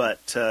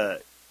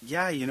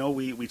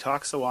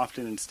talk so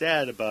often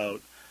instead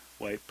about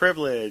white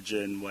privilege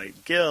and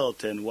white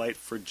guilt and white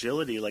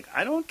fragility. Like,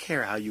 I don't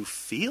care how you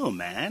feel,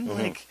 man. Mm-hmm.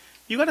 Like,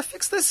 you got to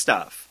fix this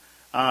stuff.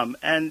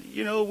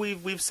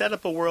 We've set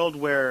up a world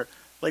where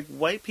like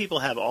white people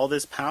have all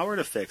this power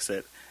to fix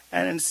it,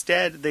 and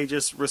instead they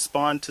just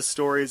respond to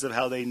stories of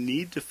how they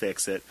need to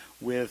fix it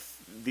with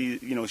the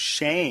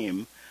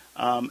shame.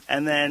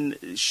 And then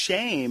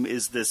shame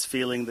is this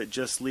feeling that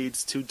just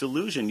leads to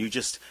delusion. You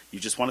just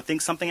want to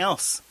think something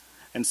else.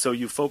 And so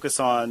you focus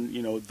on,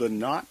 the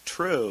not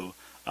true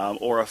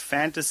or a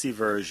fantasy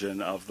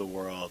version of the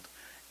world.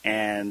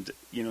 And,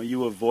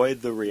 you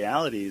avoid the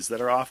realities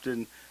that are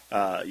often,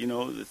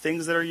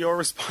 things that are your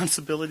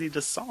responsibility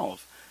to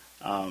solve.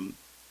 My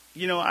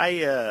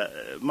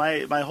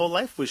whole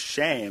life was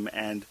shame,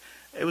 and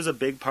it was a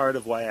big part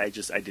of why I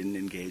didn't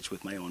engage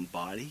with my own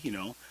body,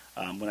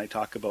 When I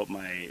talk about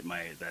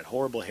that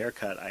horrible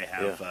haircut I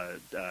have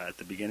at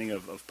the beginning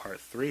of part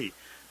 3,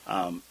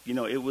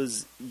 it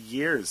was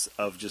years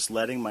of just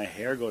letting my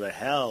hair go to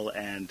hell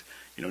and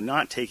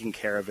not taking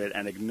care of it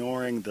and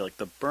ignoring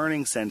the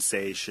burning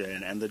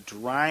sensation and the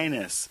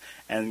dryness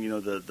and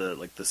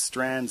the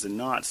strands and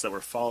knots that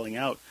were falling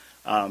out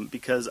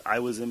because I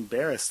was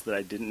embarrassed that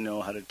I didn't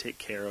know how to take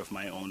care of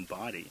my own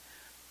body.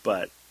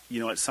 But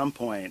at some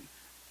point,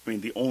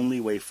 the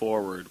only way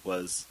forward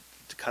was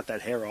to cut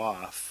that hair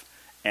off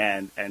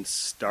and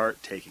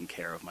start taking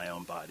care of my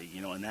own body,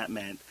 and that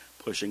meant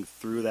pushing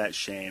through that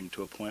shame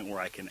to a point where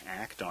I can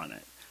act on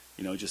it,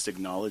 just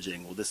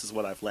acknowledging, well, this is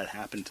what I've let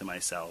happen to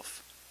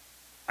myself.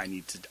 I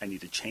need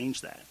to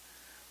change that.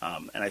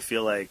 And I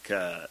feel like,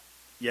 a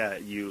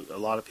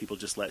lot of people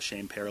just let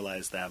shame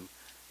paralyze them,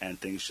 and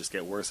things just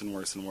get worse and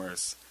worse and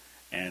worse.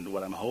 And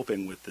what I'm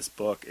hoping with this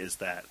book is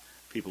that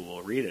people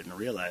will read it and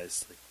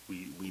realize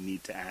we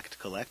need to act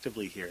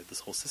collectively here.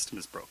 This whole system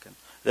is broken.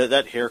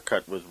 That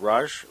haircut with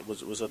Raj,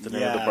 was that the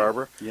name of the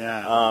barber?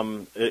 Yeah.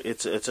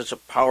 It's such a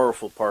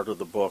powerful part of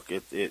the book.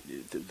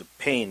 The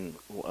pain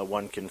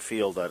one can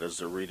feel that as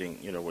they're reading,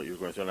 what you're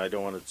going through. And I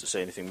don't want to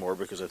say anything more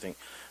because I think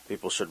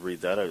people should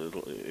read that.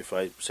 If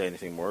I say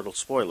anything more, it'll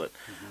spoil it.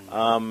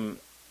 Mm-hmm.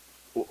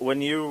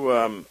 When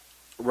you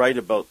write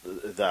about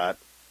that,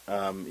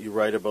 you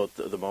write about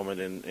the moment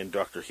in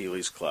Dr.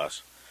 Healy's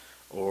class,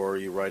 or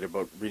you write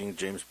about reading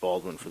James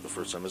Baldwin for the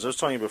first time. As I was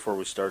telling you before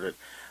we started,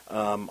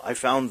 I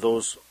found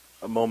those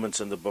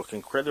moments in the book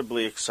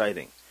incredibly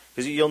exciting,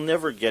 because you'll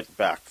never get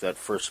back that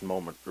first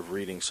moment of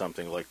reading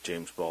something like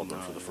James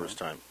Baldwin for the first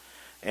time.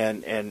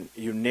 And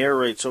you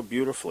narrate so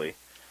beautifully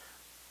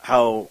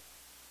how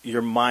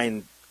your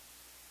mind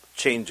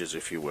changes,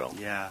 if you will.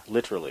 Yeah.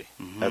 Literally,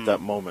 at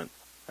that moment.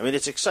 I mean,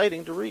 it's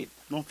exciting to read.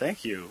 Well,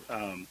 thank you.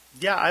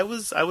 I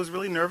was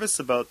really nervous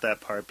about that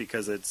part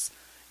because it's,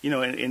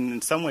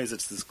 in some ways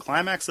it's this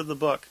climax of the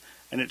book,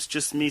 and it's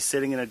just me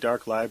sitting in a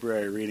dark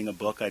library reading a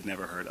book I'd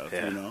never heard of,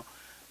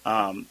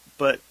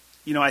 But,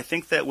 I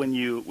think that when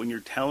you're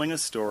telling a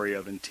story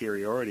of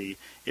interiority,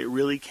 it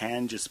really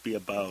can just be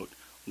about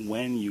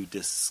when you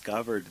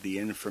discovered the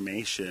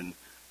information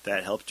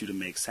that helped you to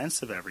make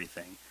sense of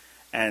everything.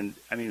 And,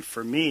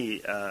 for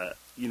me,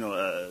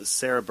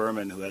 Sarah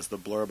Berman, who has the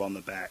blurb on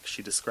the back,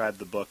 she described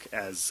the book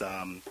as,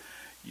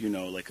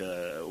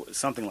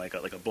 something like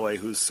a boy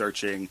who's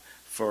searching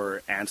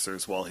for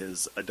answers while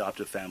his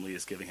adoptive family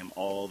is giving him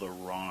all the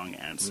wrong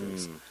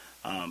answers.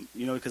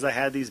 Because I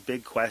had these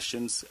big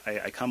questions.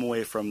 I come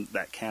away from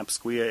that Camp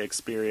Squia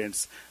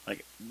experience,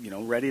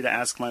 ready to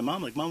ask my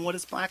mom, Mom, what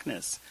is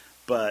blackness?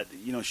 But,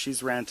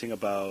 she's ranting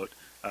about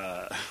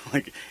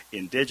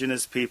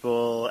indigenous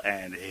people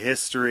and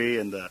history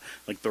and the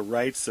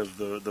rights of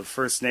the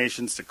First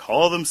Nations to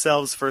call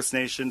themselves First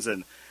Nations,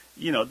 and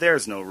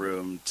there's no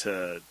room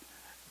to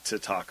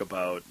talk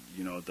about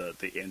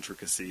the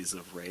intricacies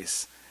of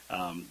race.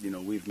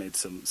 We've made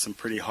some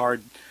pretty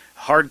hard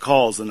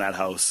calls in that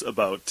house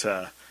about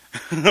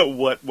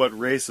what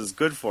race is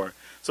good for,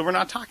 so we're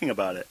not talking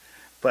about it.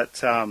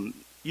 But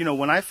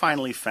when I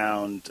finally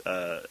found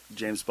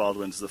James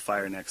Baldwin's The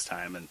Fire Next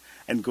Time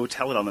and Go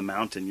Tell It on the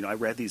Mountain, I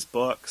read these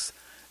books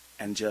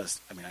and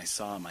I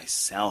saw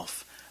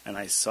myself, and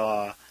I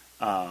saw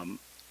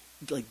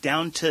like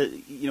down to,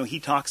 he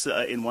talks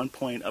in one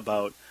point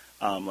about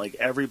like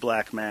every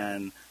black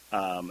man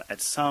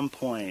at some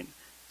point,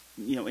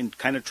 in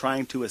kind of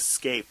trying to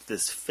escape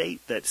this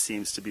fate that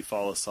seems to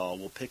befall us all,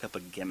 will pick up a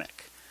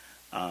gimmick.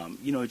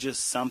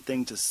 Just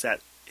something to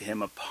set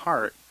him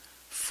apart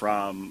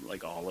from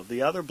like all of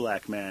the other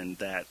black men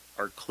that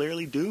are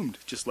clearly doomed.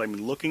 Just like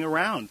looking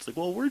around, it's like,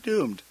 well, we're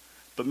doomed,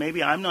 but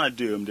maybe I'm not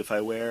doomed if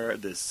I wear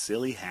this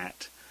silly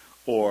hat,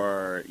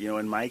 or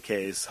in my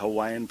case,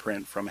 Hawaiian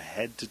print from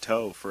head to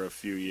toe for a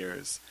few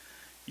years.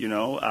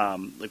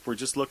 Like we're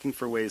just looking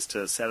for ways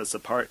to set us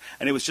apart.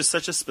 And it was just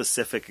such a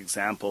specific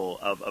example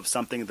of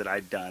something that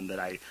I'd done that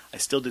I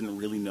still didn't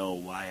really know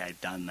why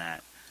I'd done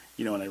that.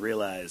 And I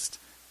realized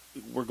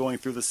we're going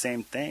through the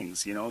same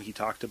things. He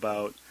talked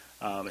about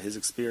his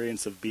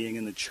experience of being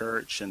in the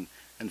church and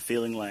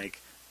feeling like,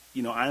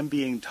 I'm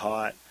being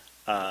taught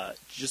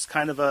just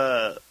kind of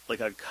a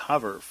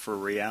cover for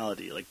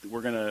reality. Like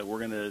we're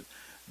gonna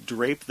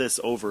drape this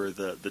over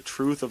the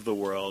truth of the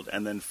world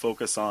and then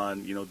focus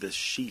on, this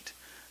sheet.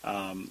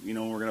 We're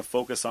going to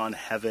focus on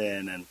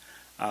heaven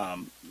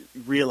and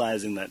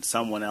realizing that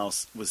someone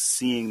else was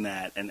seeing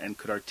that and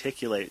could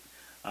articulate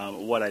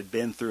what I'd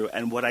been through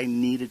and what I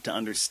needed to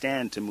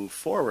understand to move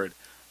forward.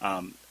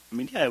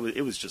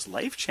 It was just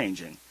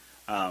life-changing.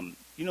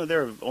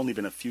 There have only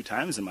been a few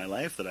times in my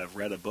life that I've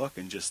read a book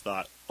and just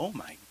thought, oh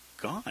my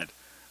God,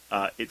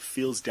 it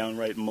feels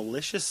downright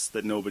malicious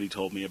that nobody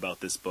told me about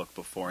this book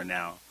before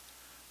now.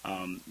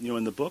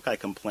 In the book I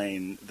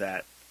complain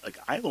that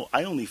I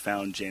only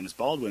found James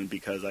Baldwin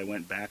because I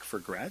went back for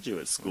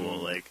graduate school.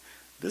 Mm. Like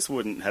this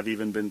wouldn't have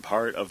even been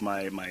part of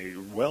my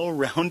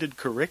well-rounded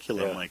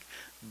curriculum. Yeah. Like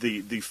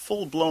the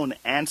full-blown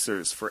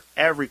answers for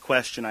every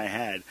question I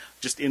had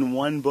just in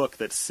one book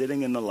that's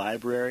sitting in the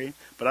library,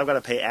 but I've got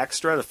to pay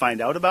extra to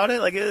find out about it.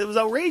 Like it was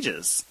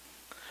outrageous.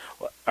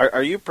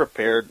 Are you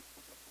prepared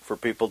for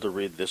people to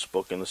read this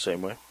book in the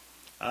same way?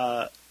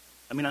 I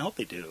hope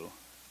they do.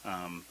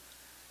 I'm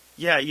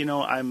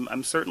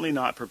certainly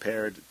not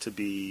prepared to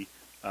be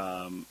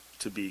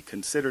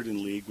considered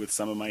in league with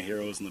some of my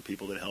heroes and the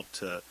people that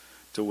helped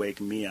to wake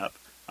me up.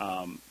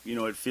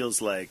 It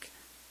feels like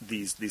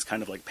these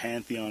kind of like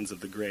pantheons of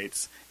the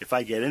greats. If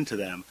I get into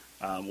them,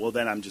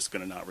 then I'm just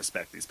going to not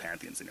respect these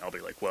pantheons, and I'll be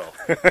like, well,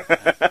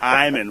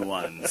 I'm in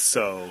one,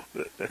 so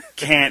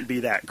can't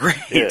be that great.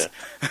 Yeah.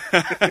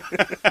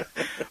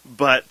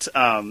 But,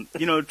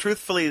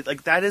 truthfully,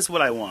 like that is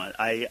what I want.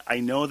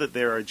 I know that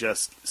there are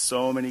just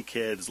so many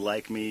kids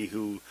like me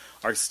who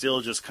are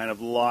still just kind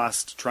of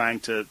lost trying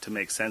to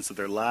make sense of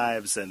their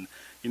lives. And,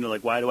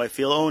 why do I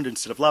feel owned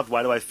instead of loved?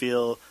 Why do I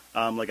feel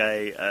why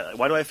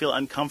do I feel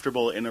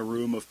uncomfortable in a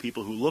room of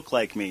people who look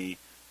like me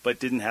but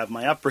didn't have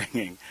my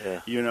upbringing? Yeah.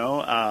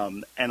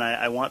 And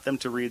I want them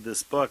to read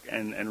this book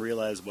and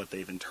realize what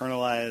they've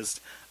internalized,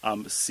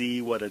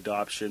 see what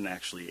adoption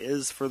actually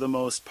is for the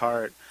most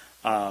part,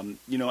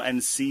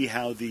 and see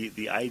how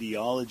the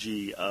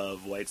ideology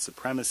of white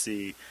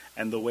supremacy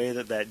and the way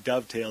that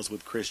dovetails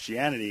with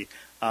Christianity,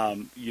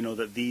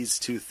 that these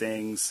two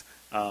things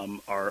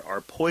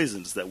are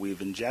poisons that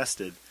we've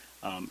ingested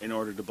in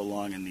order to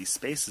belong in these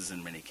spaces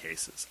in many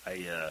cases.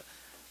 I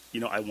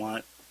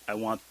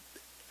want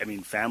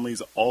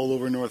families all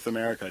over North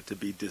America to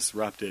be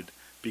disrupted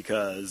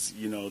because,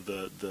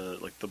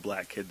 the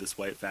black kid this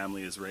white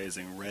family is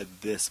raising read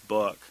this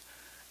book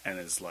and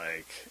is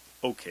like,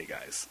 okay,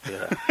 guys.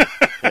 Yeah.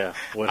 Yeah.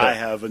 I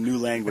have a new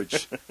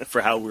language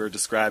for how we're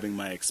describing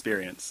my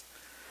experience.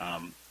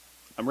 I'm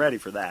ready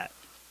for that.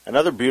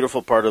 Another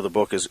beautiful part of the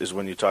book is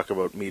when you talk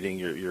about meeting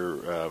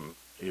your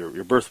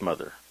birth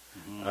mother.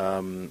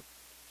 Mm-hmm.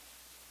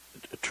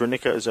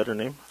 Trinica, is that her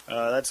name?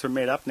 That's her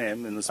made-up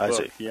name in this book. I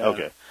see. Yeah.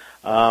 Okay.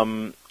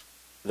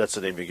 That's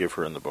the name you give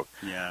her in the book.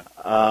 Yeah.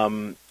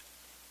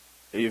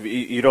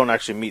 You don't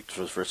actually meet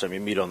for the first time. You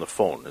meet on the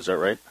phone. Is that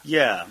right?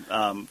 Yeah.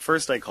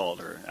 First I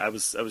called her. I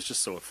was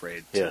just so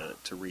afraid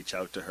to reach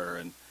out to her,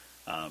 and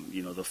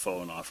the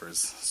phone offers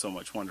so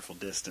much wonderful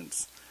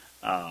distance.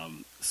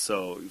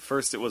 So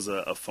first it was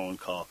a phone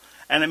call,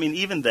 and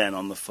even then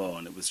on the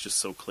phone it was just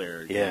so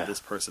clear. This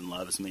person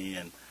loves me,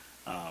 and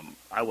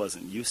I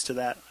wasn't used to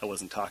that. I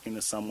wasn't talking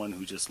to someone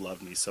who just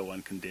loved me so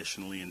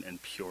unconditionally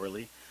and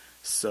purely.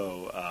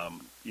 So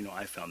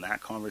I found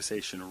that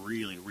conversation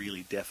really,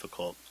 really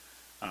difficult.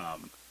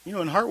 And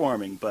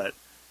heartwarming, but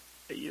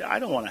I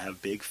don't want to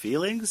have big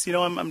feelings.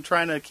 I'm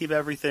trying to keep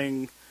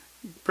everything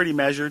pretty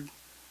measured.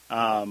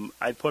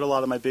 I put a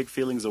lot of my big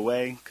feelings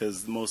away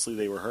because mostly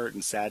they were hurt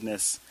and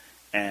sadness.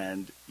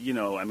 And,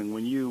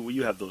 when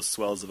you have those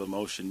swells of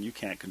emotion, you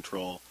can't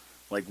control,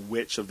 like,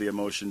 which of the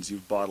emotions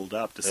you've bottled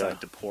up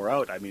decide to pour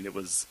out. I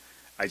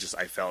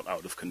felt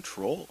out of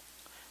control.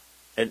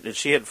 And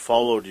she had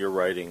followed your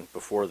writing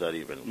before that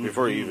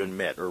before you even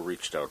met or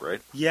reached out,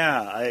 right?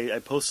 Yeah, I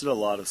posted a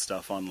lot of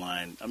stuff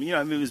online.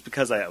 It was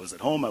because I was at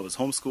home, I was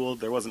homeschooled,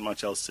 there wasn't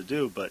much else to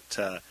do, but,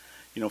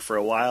 for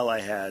a while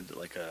I had,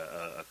 like,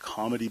 a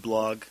comedy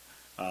blog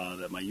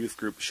that my youth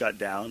group shut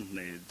down.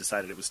 They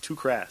decided it was too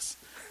crass.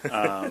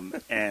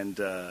 And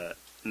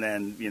And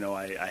then,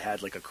 I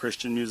had like a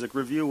Christian music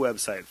review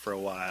website for a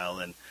while,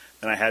 and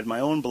then I had my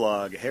own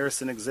blog,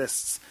 Harrison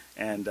Exists,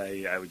 and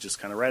I would just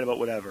kind of write about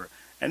whatever.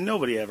 And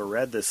nobody ever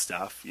read this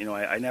stuff.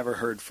 I never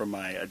heard from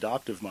my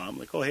adoptive mom,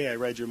 like, oh, hey, I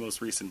read your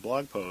most recent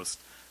blog post.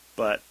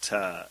 But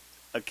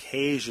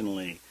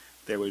occasionally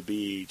there would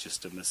be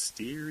just a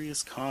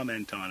mysterious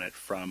comment on it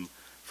from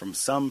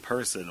some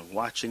person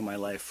watching my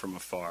life from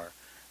afar.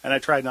 And I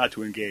tried not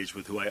to engage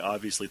with who I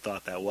obviously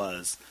thought that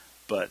was.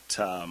 But,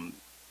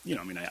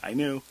 I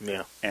knew.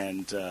 Yeah.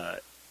 And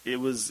it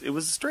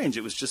was strange.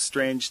 It was just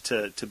strange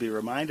to be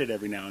reminded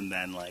every now and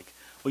then, like,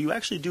 well, you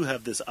actually do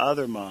have this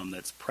other mom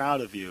that's proud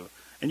of you.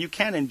 And you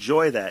can't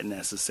enjoy that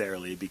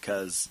necessarily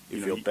because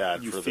you feel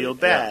bad. You feel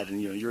bad,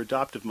 and your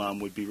adoptive mom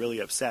would be really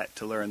upset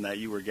to learn that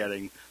you were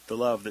getting the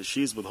love that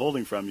she's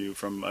withholding from you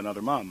from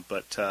another mom.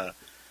 But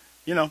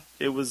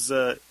it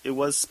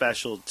was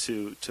special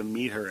to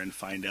meet her and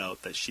find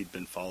out that she'd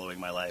been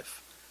following my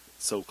life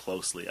so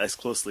closely, as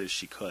closely as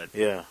she could.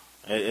 Yeah,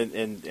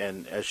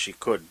 and as she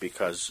could,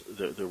 because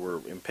there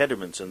were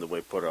impediments in the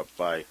way put up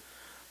by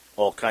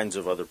all kinds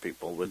of other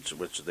people,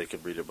 which they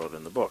could read about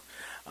in the book.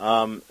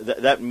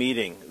 That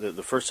meeting,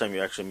 the first time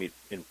you actually meet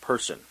in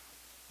person,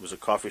 was a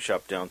coffee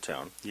shop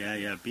downtown.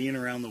 Yeah, being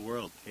around the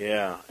world.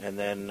 Yeah, and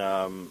then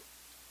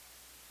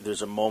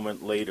there's a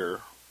moment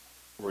later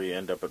where you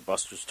end up at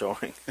Buster's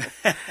Towing,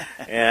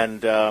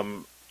 and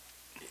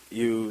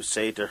you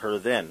say to her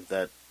then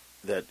that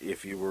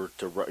if you were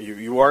to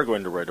you are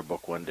going to write a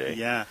book one day.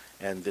 Yeah.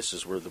 And this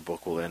is where the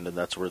book will end, and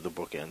that's where the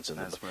book ends. And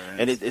that's where it ends.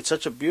 And it's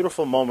such a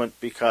beautiful moment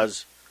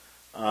because,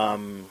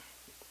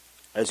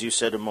 as you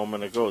said a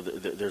moment ago,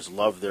 there's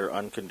love there,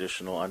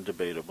 unconditional,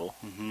 undebatable.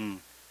 Mm-hmm.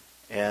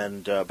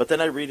 And but then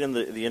I read in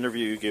the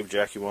interview you gave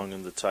Jackie Wong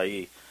in the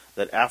Tyee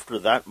that after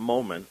that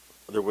moment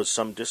there was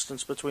some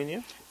distance between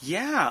you.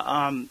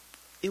 Yeah,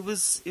 it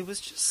was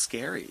just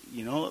scary.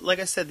 Like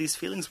I said, these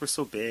feelings were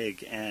so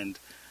big, and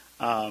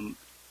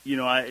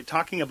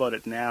talking about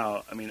it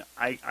now, I mean,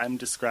 I'm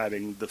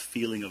describing the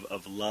feeling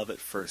of love at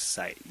first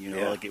sight.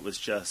 Like it was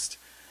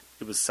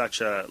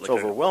such a... Like it's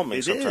overwhelming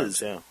it sometimes,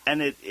 is. yeah.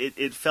 And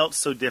it felt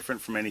so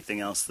different from anything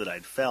else that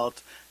I'd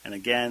felt. And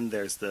again,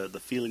 there's the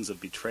feelings of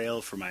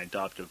betrayal for my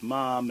adoptive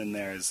mom, and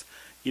there's,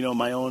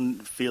 my own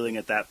feeling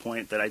at that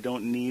point that I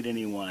don't need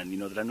anyone,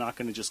 that I'm not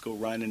going to just go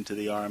run into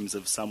the arms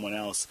of someone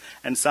else.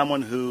 And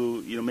someone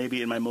who,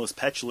 maybe in my most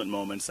petulant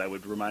moments, I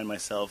would remind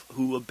myself,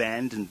 who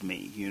abandoned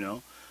me,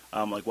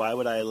 like, why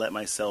would I let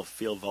myself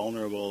feel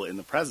vulnerable in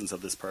the presence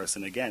of this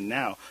person again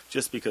now,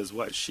 just because,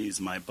 she's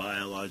my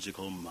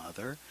biological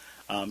mother?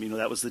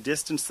 That was the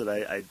distance that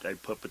I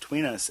put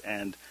between us,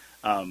 and,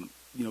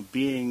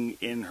 being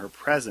in her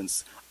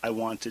presence, I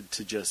wanted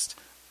to just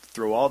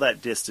throw all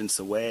that distance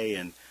away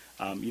and,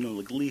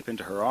 like leap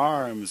into her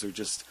arms or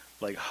just,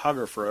 like, hug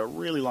her for a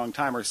really long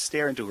time or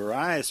stare into her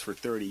eyes for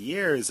 30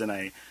 years, and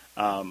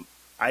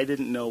I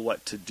didn't know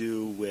what to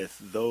do with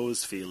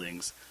those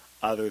feelings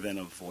other than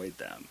avoid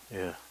them.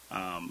 Yeah.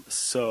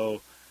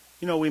 So,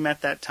 we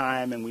met that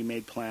time and we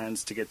made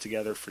plans to get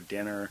together for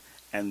dinner,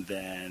 and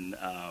then,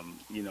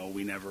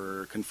 we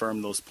never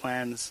confirmed those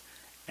plans,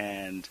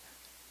 and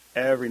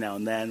every now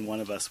and then one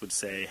of us would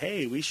say,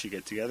 hey, we should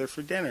get together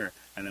for dinner,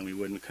 and then we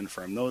wouldn't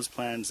confirm those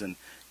plans, and,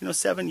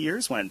 7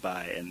 years went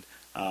by, and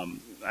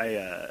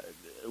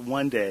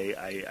one day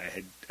I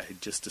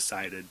had just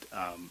decided,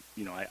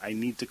 I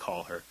need to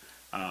call her.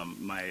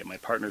 My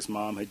partner's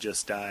mom had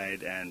just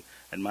died, and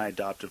my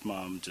adoptive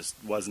mom just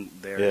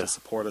wasn't there to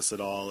support us at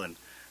all. And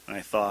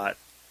I thought,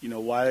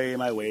 why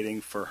am I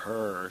waiting for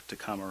her to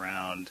come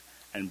around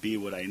and be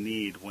what I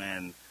need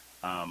when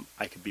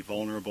I could be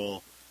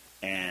vulnerable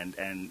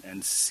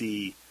and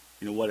see,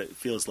 what it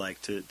feels like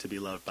to be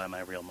loved by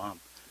my real mom.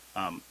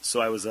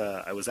 So I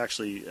was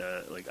actually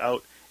like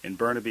out in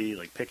Burnaby,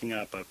 like picking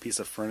up a piece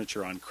of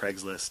furniture on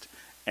Craigslist,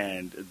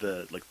 and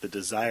the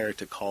desire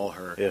to call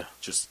her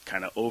just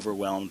kind of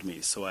overwhelmed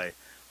me. So I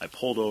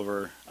pulled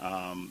over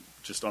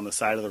just on the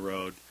side of the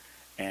road,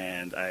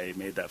 and I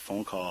made that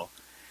phone call.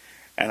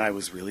 And I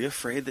was really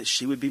afraid that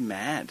she would be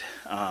mad.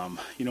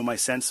 My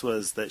sense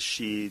was that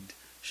she'd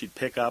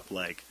pick up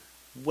like,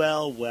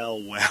 well.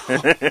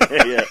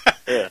 yeah.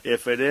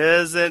 If it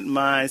isn't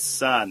my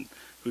son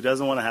who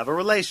doesn't want to have a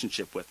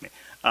relationship with me.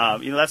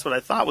 That's what I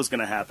thought was going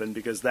to happen,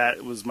 because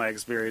that was my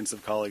experience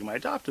of calling my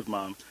adoptive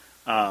mom.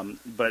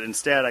 But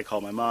instead I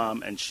called my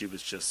mom, and she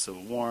was just so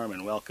warm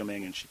and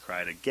welcoming, and she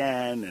cried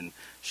again, and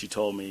she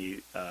told me,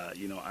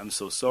 I'm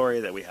so sorry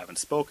that we haven't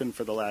spoken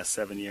for the last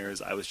 7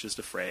 years. I was just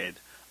afraid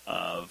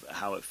of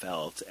how it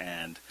felt,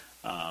 and,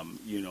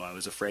 I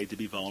was afraid to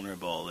be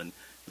vulnerable, and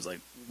it was like,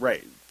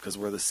 right, because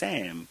we're the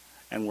same,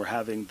 and we're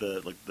having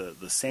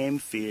the same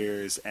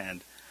fears,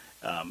 and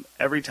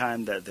every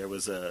time that there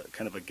was a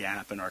kind of a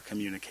gap in our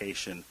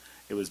communication,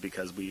 it was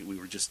because we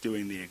were just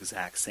doing the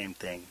exact same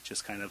thing,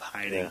 just kind of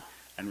hiding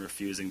and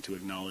refusing to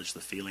acknowledge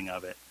the feeling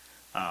of it.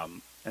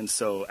 And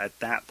so at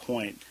that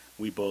point,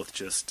 we both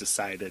just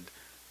decided,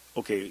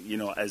 okay,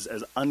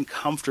 as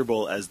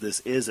uncomfortable as this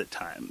is at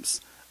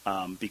times,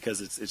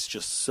 because it's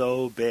just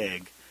so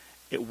big,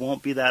 it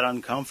won't be that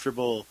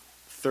uncomfortable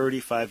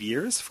 35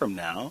 years from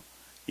now.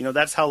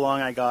 That's how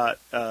long I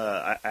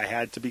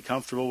had to be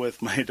comfortable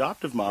with my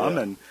adoptive mom.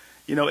 Yeah. And,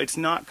 it's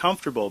not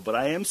comfortable, but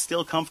I am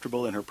still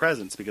comfortable in her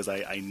presence because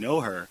I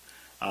know her,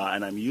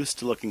 and I'm used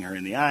to looking her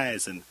in the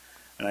eyes. And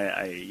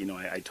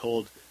I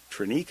told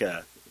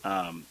Trinika,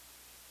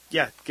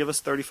 give us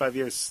 35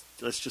 years.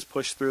 Let's just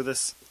push through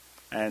this,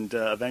 and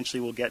eventually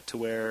we'll get to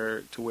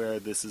where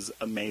this is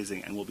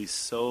amazing, and we'll be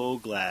so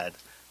glad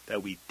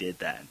that we did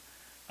that.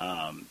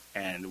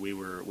 And we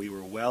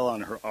were well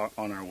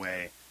on our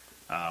way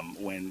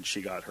when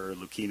she got her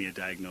leukemia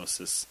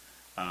diagnosis,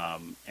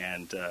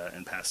 and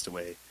passed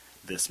away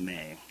this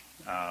May.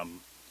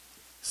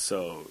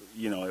 So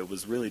it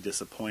was really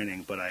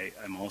disappointing, but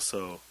I'm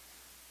also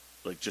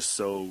just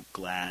so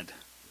glad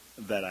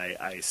that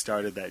I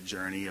started that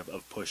journey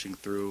of pushing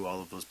through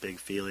all of those big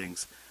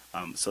feelings,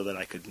 so that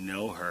I could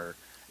know her.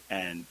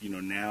 And,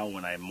 now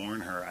when I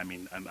mourn her, I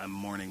mean, I'm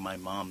mourning my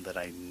mom that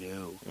I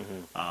knew.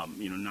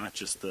 Mm-hmm. Not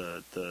just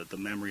the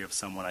memory of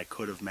someone I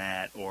could have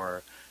met,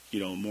 or,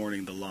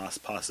 mourning the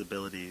lost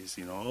possibilities,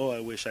 I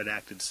wish I'd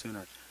acted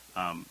sooner.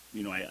 I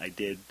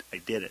did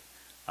it.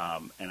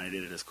 And I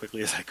did it as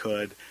quickly as I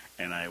could,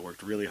 and I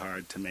worked really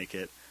hard to make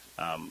it,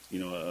 a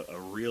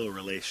real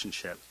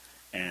relationship.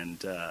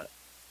 And,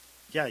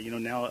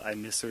 now I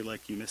miss her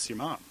like you miss your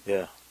mom.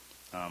 Yeah.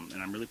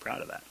 And I'm really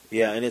proud of that.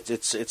 Yeah, and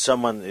it's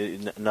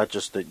someone, not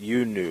just that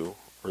you knew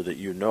or that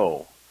you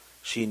know,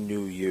 she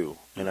knew you.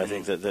 And I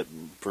think that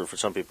for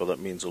some people that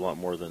means a lot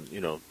more than,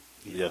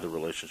 the other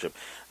relationship.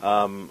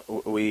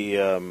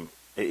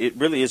 It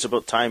really is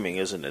about timing,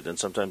 isn't it? And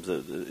sometimes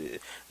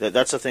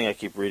that's the thing I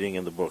keep reading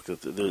in the book,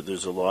 that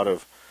there's a lot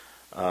of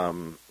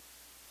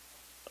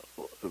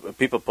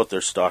people put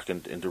their stock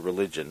into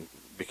religion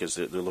because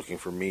they're looking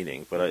for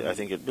meaning. But I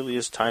think it really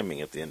is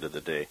timing at the end of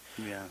the day.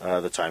 Yeah.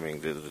 The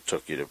timing that it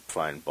took you to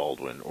find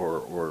Baldwin,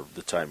 or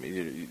the time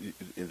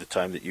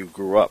that you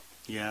grew up.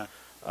 Yeah.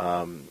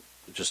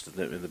 Just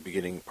in the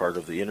beginning part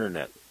of the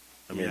internet.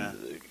 I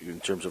mean, in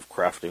terms of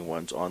crafting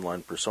one's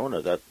online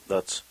persona,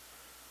 that's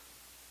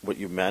what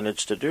you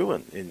managed to do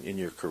in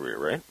your career,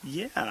 right?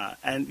 Yeah,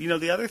 and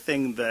the other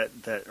thing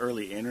that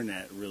early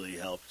internet really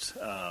helped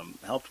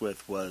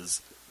with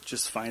was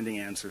just finding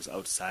answers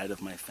outside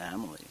of my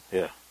family.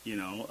 Yeah.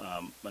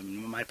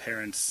 My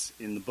parents,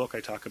 in the book I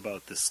talk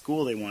about the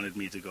school they wanted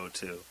me to go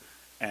to,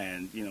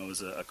 and it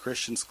was a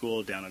Christian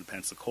school down in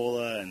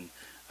Pensacola, and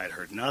I'd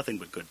heard nothing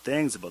but good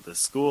things about this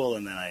school,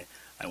 and then I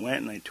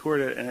went and I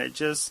toured it, and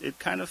it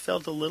kind of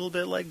felt a little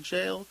bit like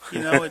jail.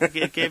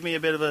 It gave me a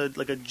bit of a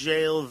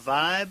jail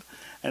vibe.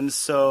 And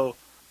so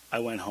I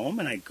went home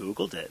and I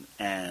Googled it.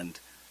 And,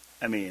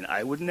 I mean,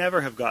 I would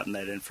never have gotten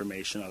that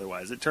information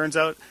otherwise. It turns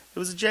out it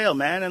was a jail,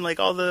 man. And,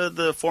 all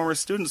the former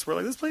students were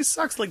like, this place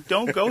sucks.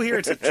 Don't go here.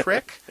 It's a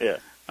trick. Yeah.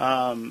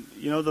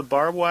 The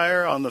barbed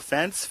wire on the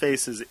fence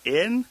faces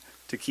in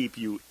to keep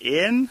you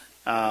in.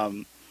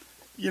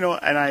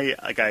 And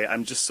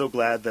I'm just so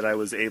glad that I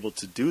was able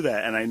to do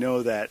that. And I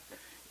know that,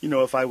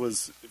 if I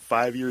was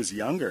 5 years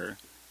younger,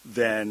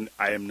 then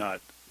I am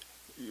not,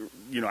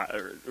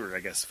 or I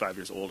guess 5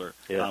 years older,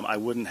 I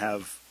wouldn't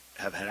have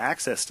had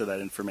access to that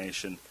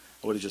information.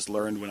 I would have just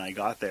learned when I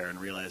got there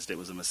and realized it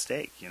was a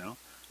mistake,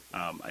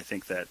 I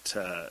think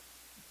that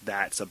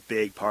that's a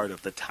big part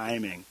of the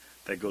timing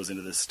that goes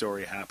into this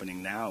story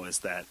happening now, is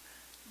that,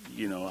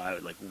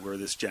 we're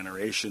this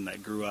generation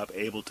that grew up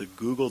able to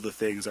Google the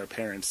things our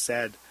parents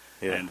said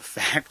and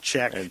fact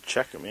check. And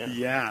check them,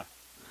 Yeah.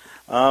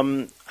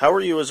 How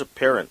are you as a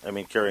parent? I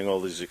mean, carrying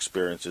all these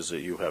experiences that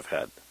you have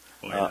had.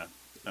 You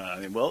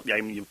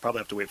probably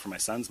have to wait for my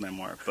son's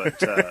memoir,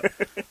 but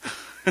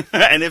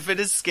and if it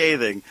is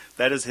scathing,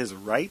 that is his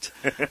right.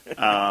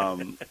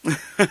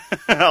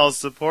 I'll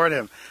support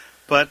him.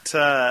 But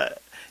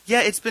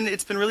it's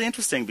been really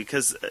interesting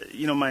because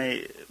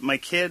my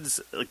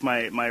kids,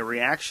 my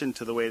reaction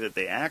to the way that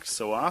they act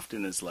so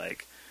often is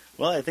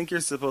well, I think you're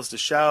supposed to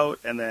shout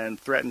and then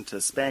threaten to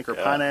spank or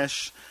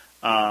punish,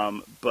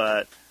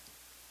 but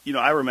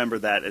I remember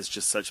that as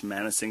just such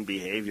menacing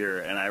behavior,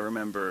 and I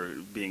remember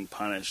being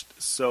punished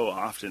so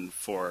often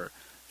for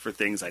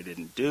things I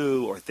didn't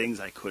do or things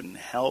I couldn't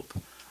help.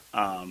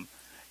 And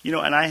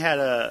I had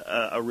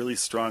a really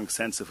strong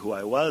sense of who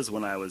I was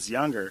when I was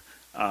younger,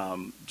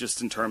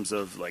 just in terms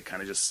of I'm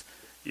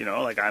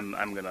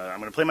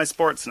gonna play my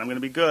sports and I'm gonna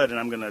be good and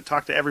I'm gonna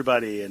talk to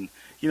everybody, and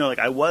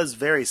I was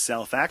very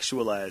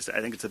self-actualized.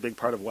 I think it's a big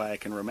part of why I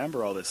can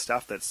remember all this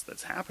stuff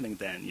that's happening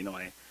then.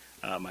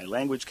 My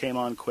language came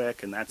on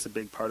quick, and that's a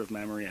big part of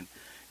memory. And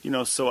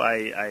so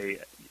I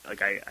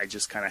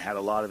just kind of had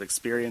a lot of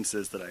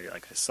experiences that I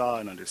saw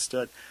and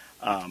understood,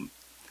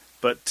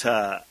 but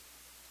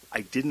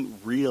I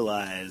didn't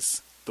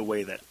realize the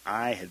way that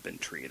I had been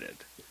treated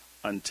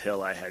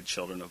until I had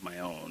children of my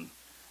own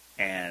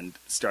and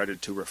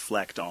started to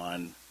reflect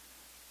on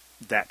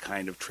that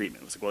kind of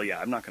treatment. It was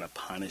I'm not going to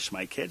punish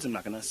my kids. I'm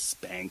not going to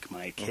spank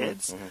my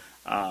kids.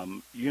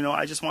 Mm-hmm.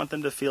 I just want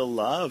them to feel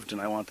loved,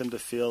 and I want them to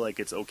feel like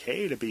it's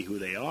okay to be who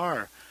they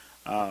are.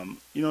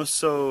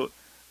 So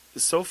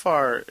so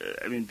far,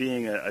 I mean,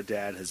 being a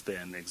dad has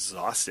been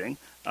exhausting,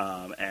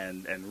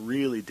 and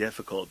really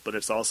difficult. But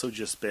it's also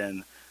just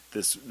been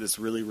this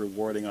really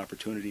rewarding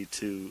opportunity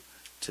to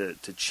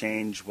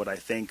change what I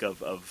think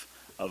of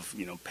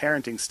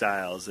parenting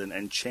styles,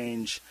 and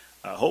change,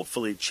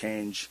 hopefully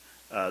change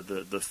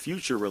the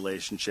future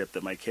relationship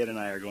that my kid and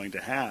I are going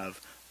to have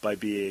by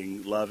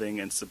being loving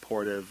and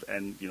supportive,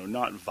 and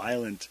not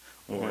violent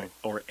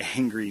or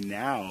angry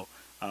now,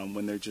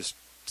 when they're just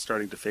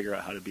starting to figure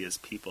out how to be as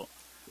people.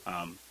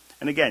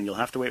 And again, you'll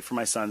have to wait for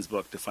my son's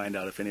book to find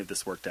out if any of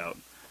this worked out.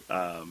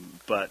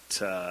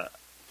 But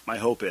my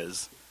hope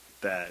is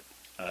that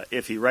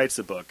if he writes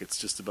a book, it's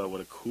just about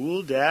what a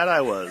cool dad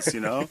I was,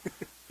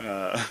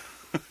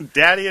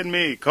 Daddy and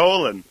Me,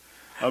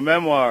 a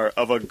memoir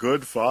of a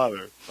good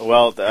father.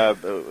 Well,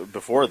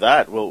 before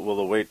that,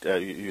 we'll wait.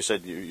 You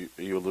said you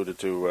alluded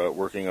to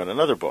working on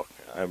another book.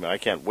 I mean, I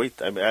can't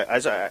wait. I mean,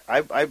 as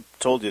I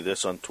told you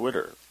this on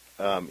Twitter,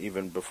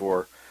 even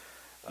before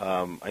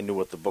I knew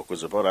what the book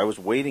was about. I was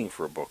waiting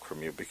for a book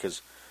from you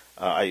because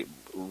I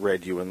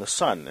read you in the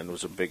Sun and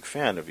was a big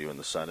fan of you in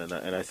the Sun, and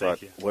I thought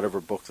whatever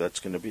book that's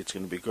going to be, it's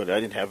going to be good. I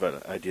didn't have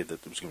an idea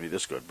that it was going to be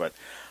this good, but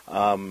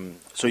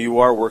so you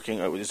are working.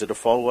 Is it a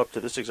follow up to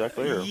this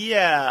exactly? Or?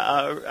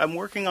 Yeah, I'm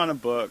working on a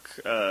book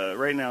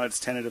right now. It's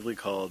tentatively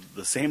called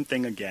 "The Same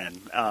Thing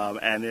Again,"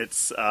 and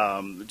it's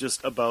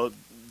just about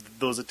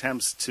those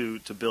attempts to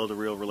build a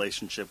real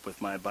relationship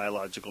with my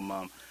biological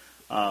mom.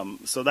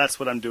 So that's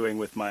what I'm doing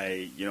with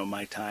my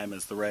time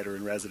as the writer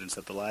in residence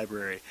at the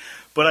library.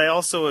 But I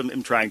also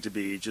am trying to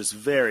be just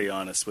very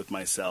honest with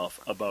myself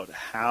about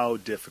how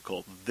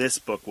difficult this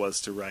book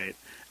was to write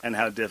and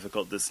how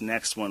difficult this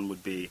next one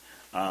would be.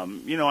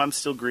 I'm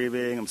still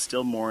grieving. I'm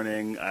still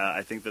mourning.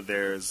 I think that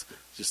there's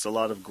just a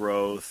lot of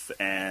growth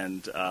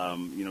and,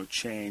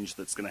 change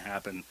that's going to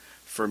happen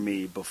for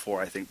me before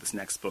I think this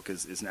next book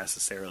is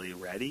necessarily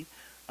ready.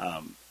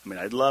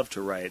 I'd love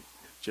to write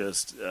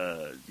just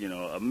a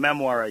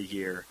memoir a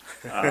year.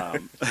 I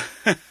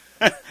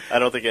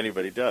don't think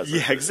anybody does.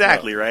 Yeah,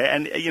 exactly, right.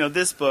 And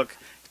this book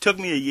took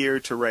me a year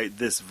to write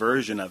this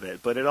version of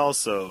it, but it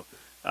also,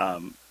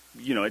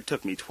 it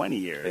took me 20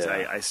 years.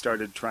 Yeah. I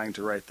started trying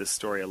to write this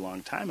story a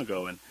long time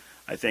ago, and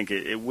I think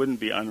it wouldn't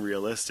be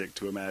unrealistic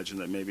to imagine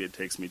that maybe it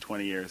takes me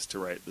 20 years to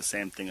write the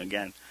same thing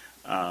again.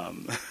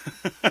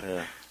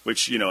 Yeah.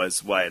 Which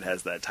is why it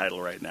has that title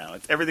right now.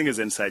 Everything is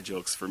inside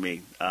jokes for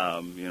me.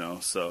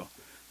 So.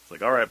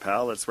 Like, all right,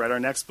 pal, let's write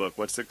our next book.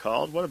 What's it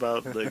called? What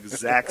about the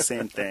exact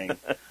same thing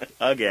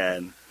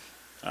again?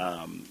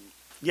 And,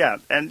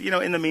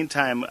 in the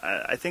meantime,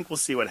 I think we'll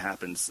see what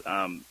happens.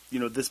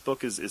 This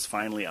book is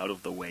finally out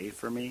of the way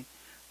for me,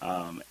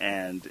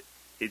 and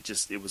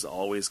it was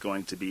always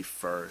going to be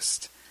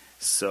first.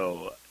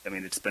 So,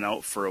 it's been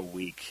out for a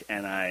week,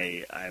 and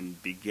I'm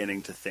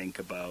beginning to think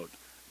about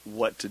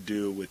what to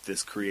do with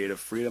this creative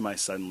freedom I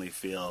suddenly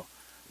feel.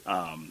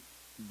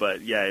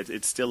 But yeah,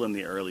 it's still in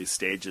the early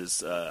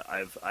stages.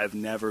 I've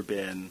never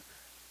been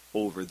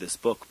over this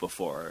book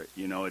before.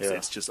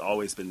 It's just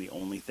always been the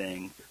only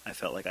thing I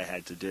felt like I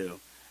had to do.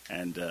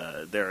 And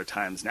there are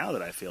times now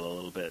that I feel a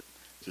little bit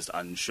just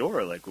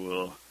unsure. Like,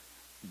 well,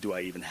 do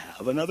I even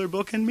have another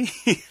book in me?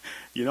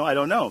 I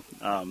don't know.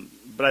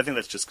 But I think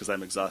that's just because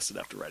I'm exhausted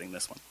after writing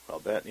this one. I'll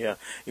bet. Yeah,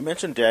 you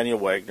mentioned Daniel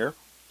Wagner,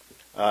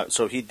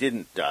 so he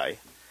didn't die.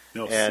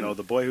 No,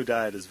 the boy who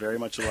died is very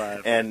much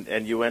alive. And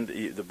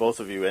the both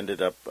of you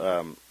ended up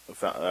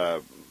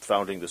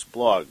founding this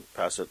blog,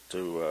 Pass It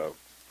to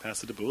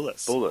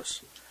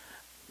Boulis.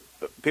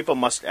 People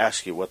must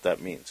ask you what that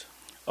means.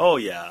 Oh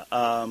yeah,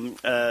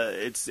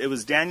 it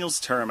was Daniel's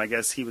term. I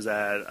guess he was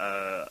at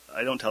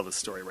I don't tell this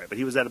story right, but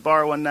he was at a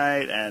bar one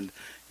night, and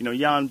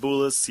Jan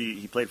Boulis,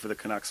 he played for the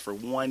Canucks for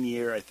 1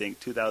 year, I think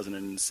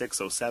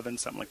 2006-07,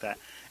 something like that.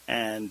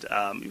 And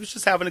he was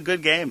just having a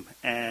good game,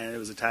 and it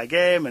was a tie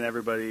game, and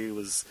everybody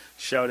was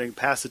shouting,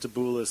 "Pass it to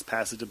Boulis,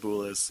 pass it to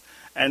Boulis."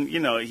 And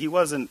he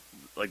wasn't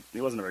a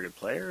very good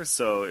player,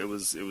 so it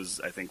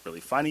was I think really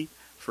funny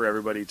for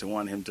everybody to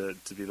want him to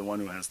be the one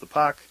who has the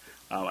puck.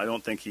 I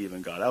don't think he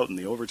even got out in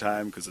the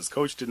overtime because his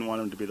coach didn't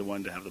want him to be the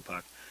one to have the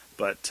puck.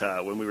 But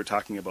when we were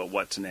talking about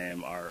what to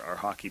name our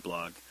hockey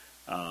blog,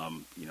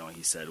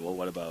 he said, "Well,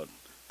 what about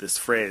this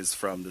phrase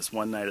from this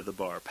one night at the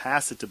bar?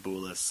 Pass it to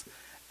Boulis."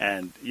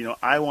 And,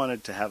 I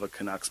wanted to have a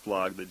Canucks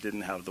blog that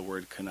didn't have the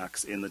word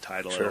Canucks in the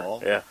title at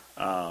all. Yeah.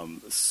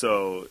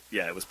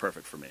 It was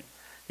perfect for me.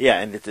 Yeah,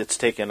 and it's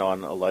taken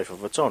on a life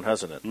of its own,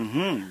 hasn't it?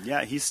 Mm-hmm.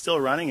 Yeah, he's still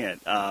running it.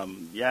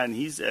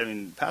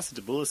 And Pass It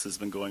to Boulis has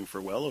been going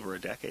for well over a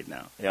decade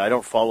now. Yeah, I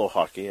don't follow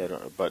hockey,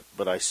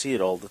 but I see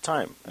it all the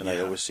time. And I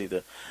always see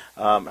the...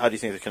 how do you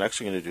think the Canucks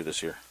are going to do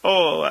this year?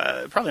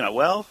 Oh, probably not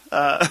well.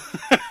 I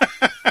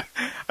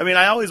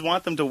always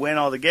want them to win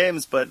all the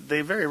games, but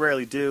they very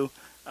rarely do.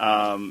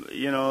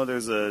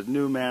 There's a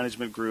new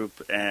management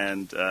group,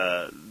 and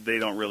they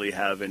don't really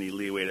have any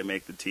leeway to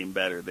make the team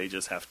better. They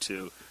just have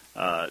to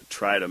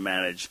try to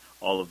manage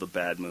all of the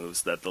bad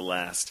moves that the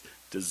last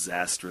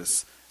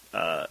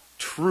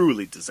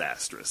truly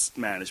disastrous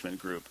management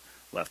group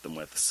left them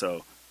with.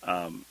 So,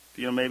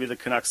 maybe the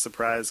Canucks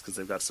surprise because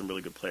they've got some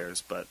really good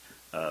players, but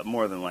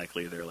more than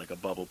likely they're like a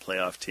bubble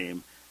playoff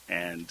team,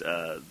 and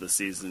the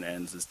season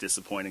ends as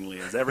disappointingly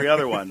as every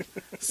other one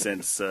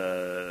since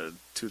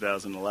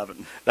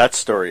 2011. That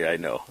story I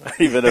know.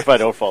 Even if I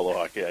don't follow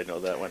hockey, I know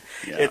that one.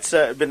 Yeah. It's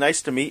been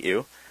nice to meet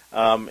you.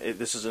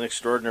 This is an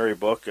extraordinary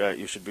book.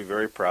 You should be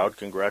very proud.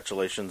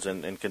 Congratulations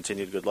and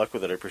continued good luck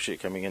with it. I appreciate you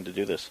coming in to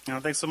do this.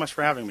 Thanks so much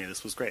for having me.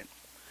 This was great.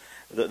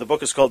 The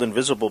book is called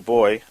Invisible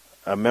Boy,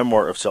 a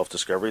memoir of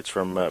self-discovery. It's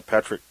from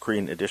Patrick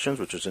Crean Editions,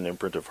 which is an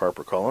imprint of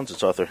HarperCollins.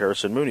 Its author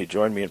Harrison Mooney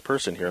joined me in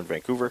person here in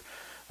Vancouver.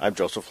 I'm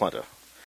Joseph Flenta.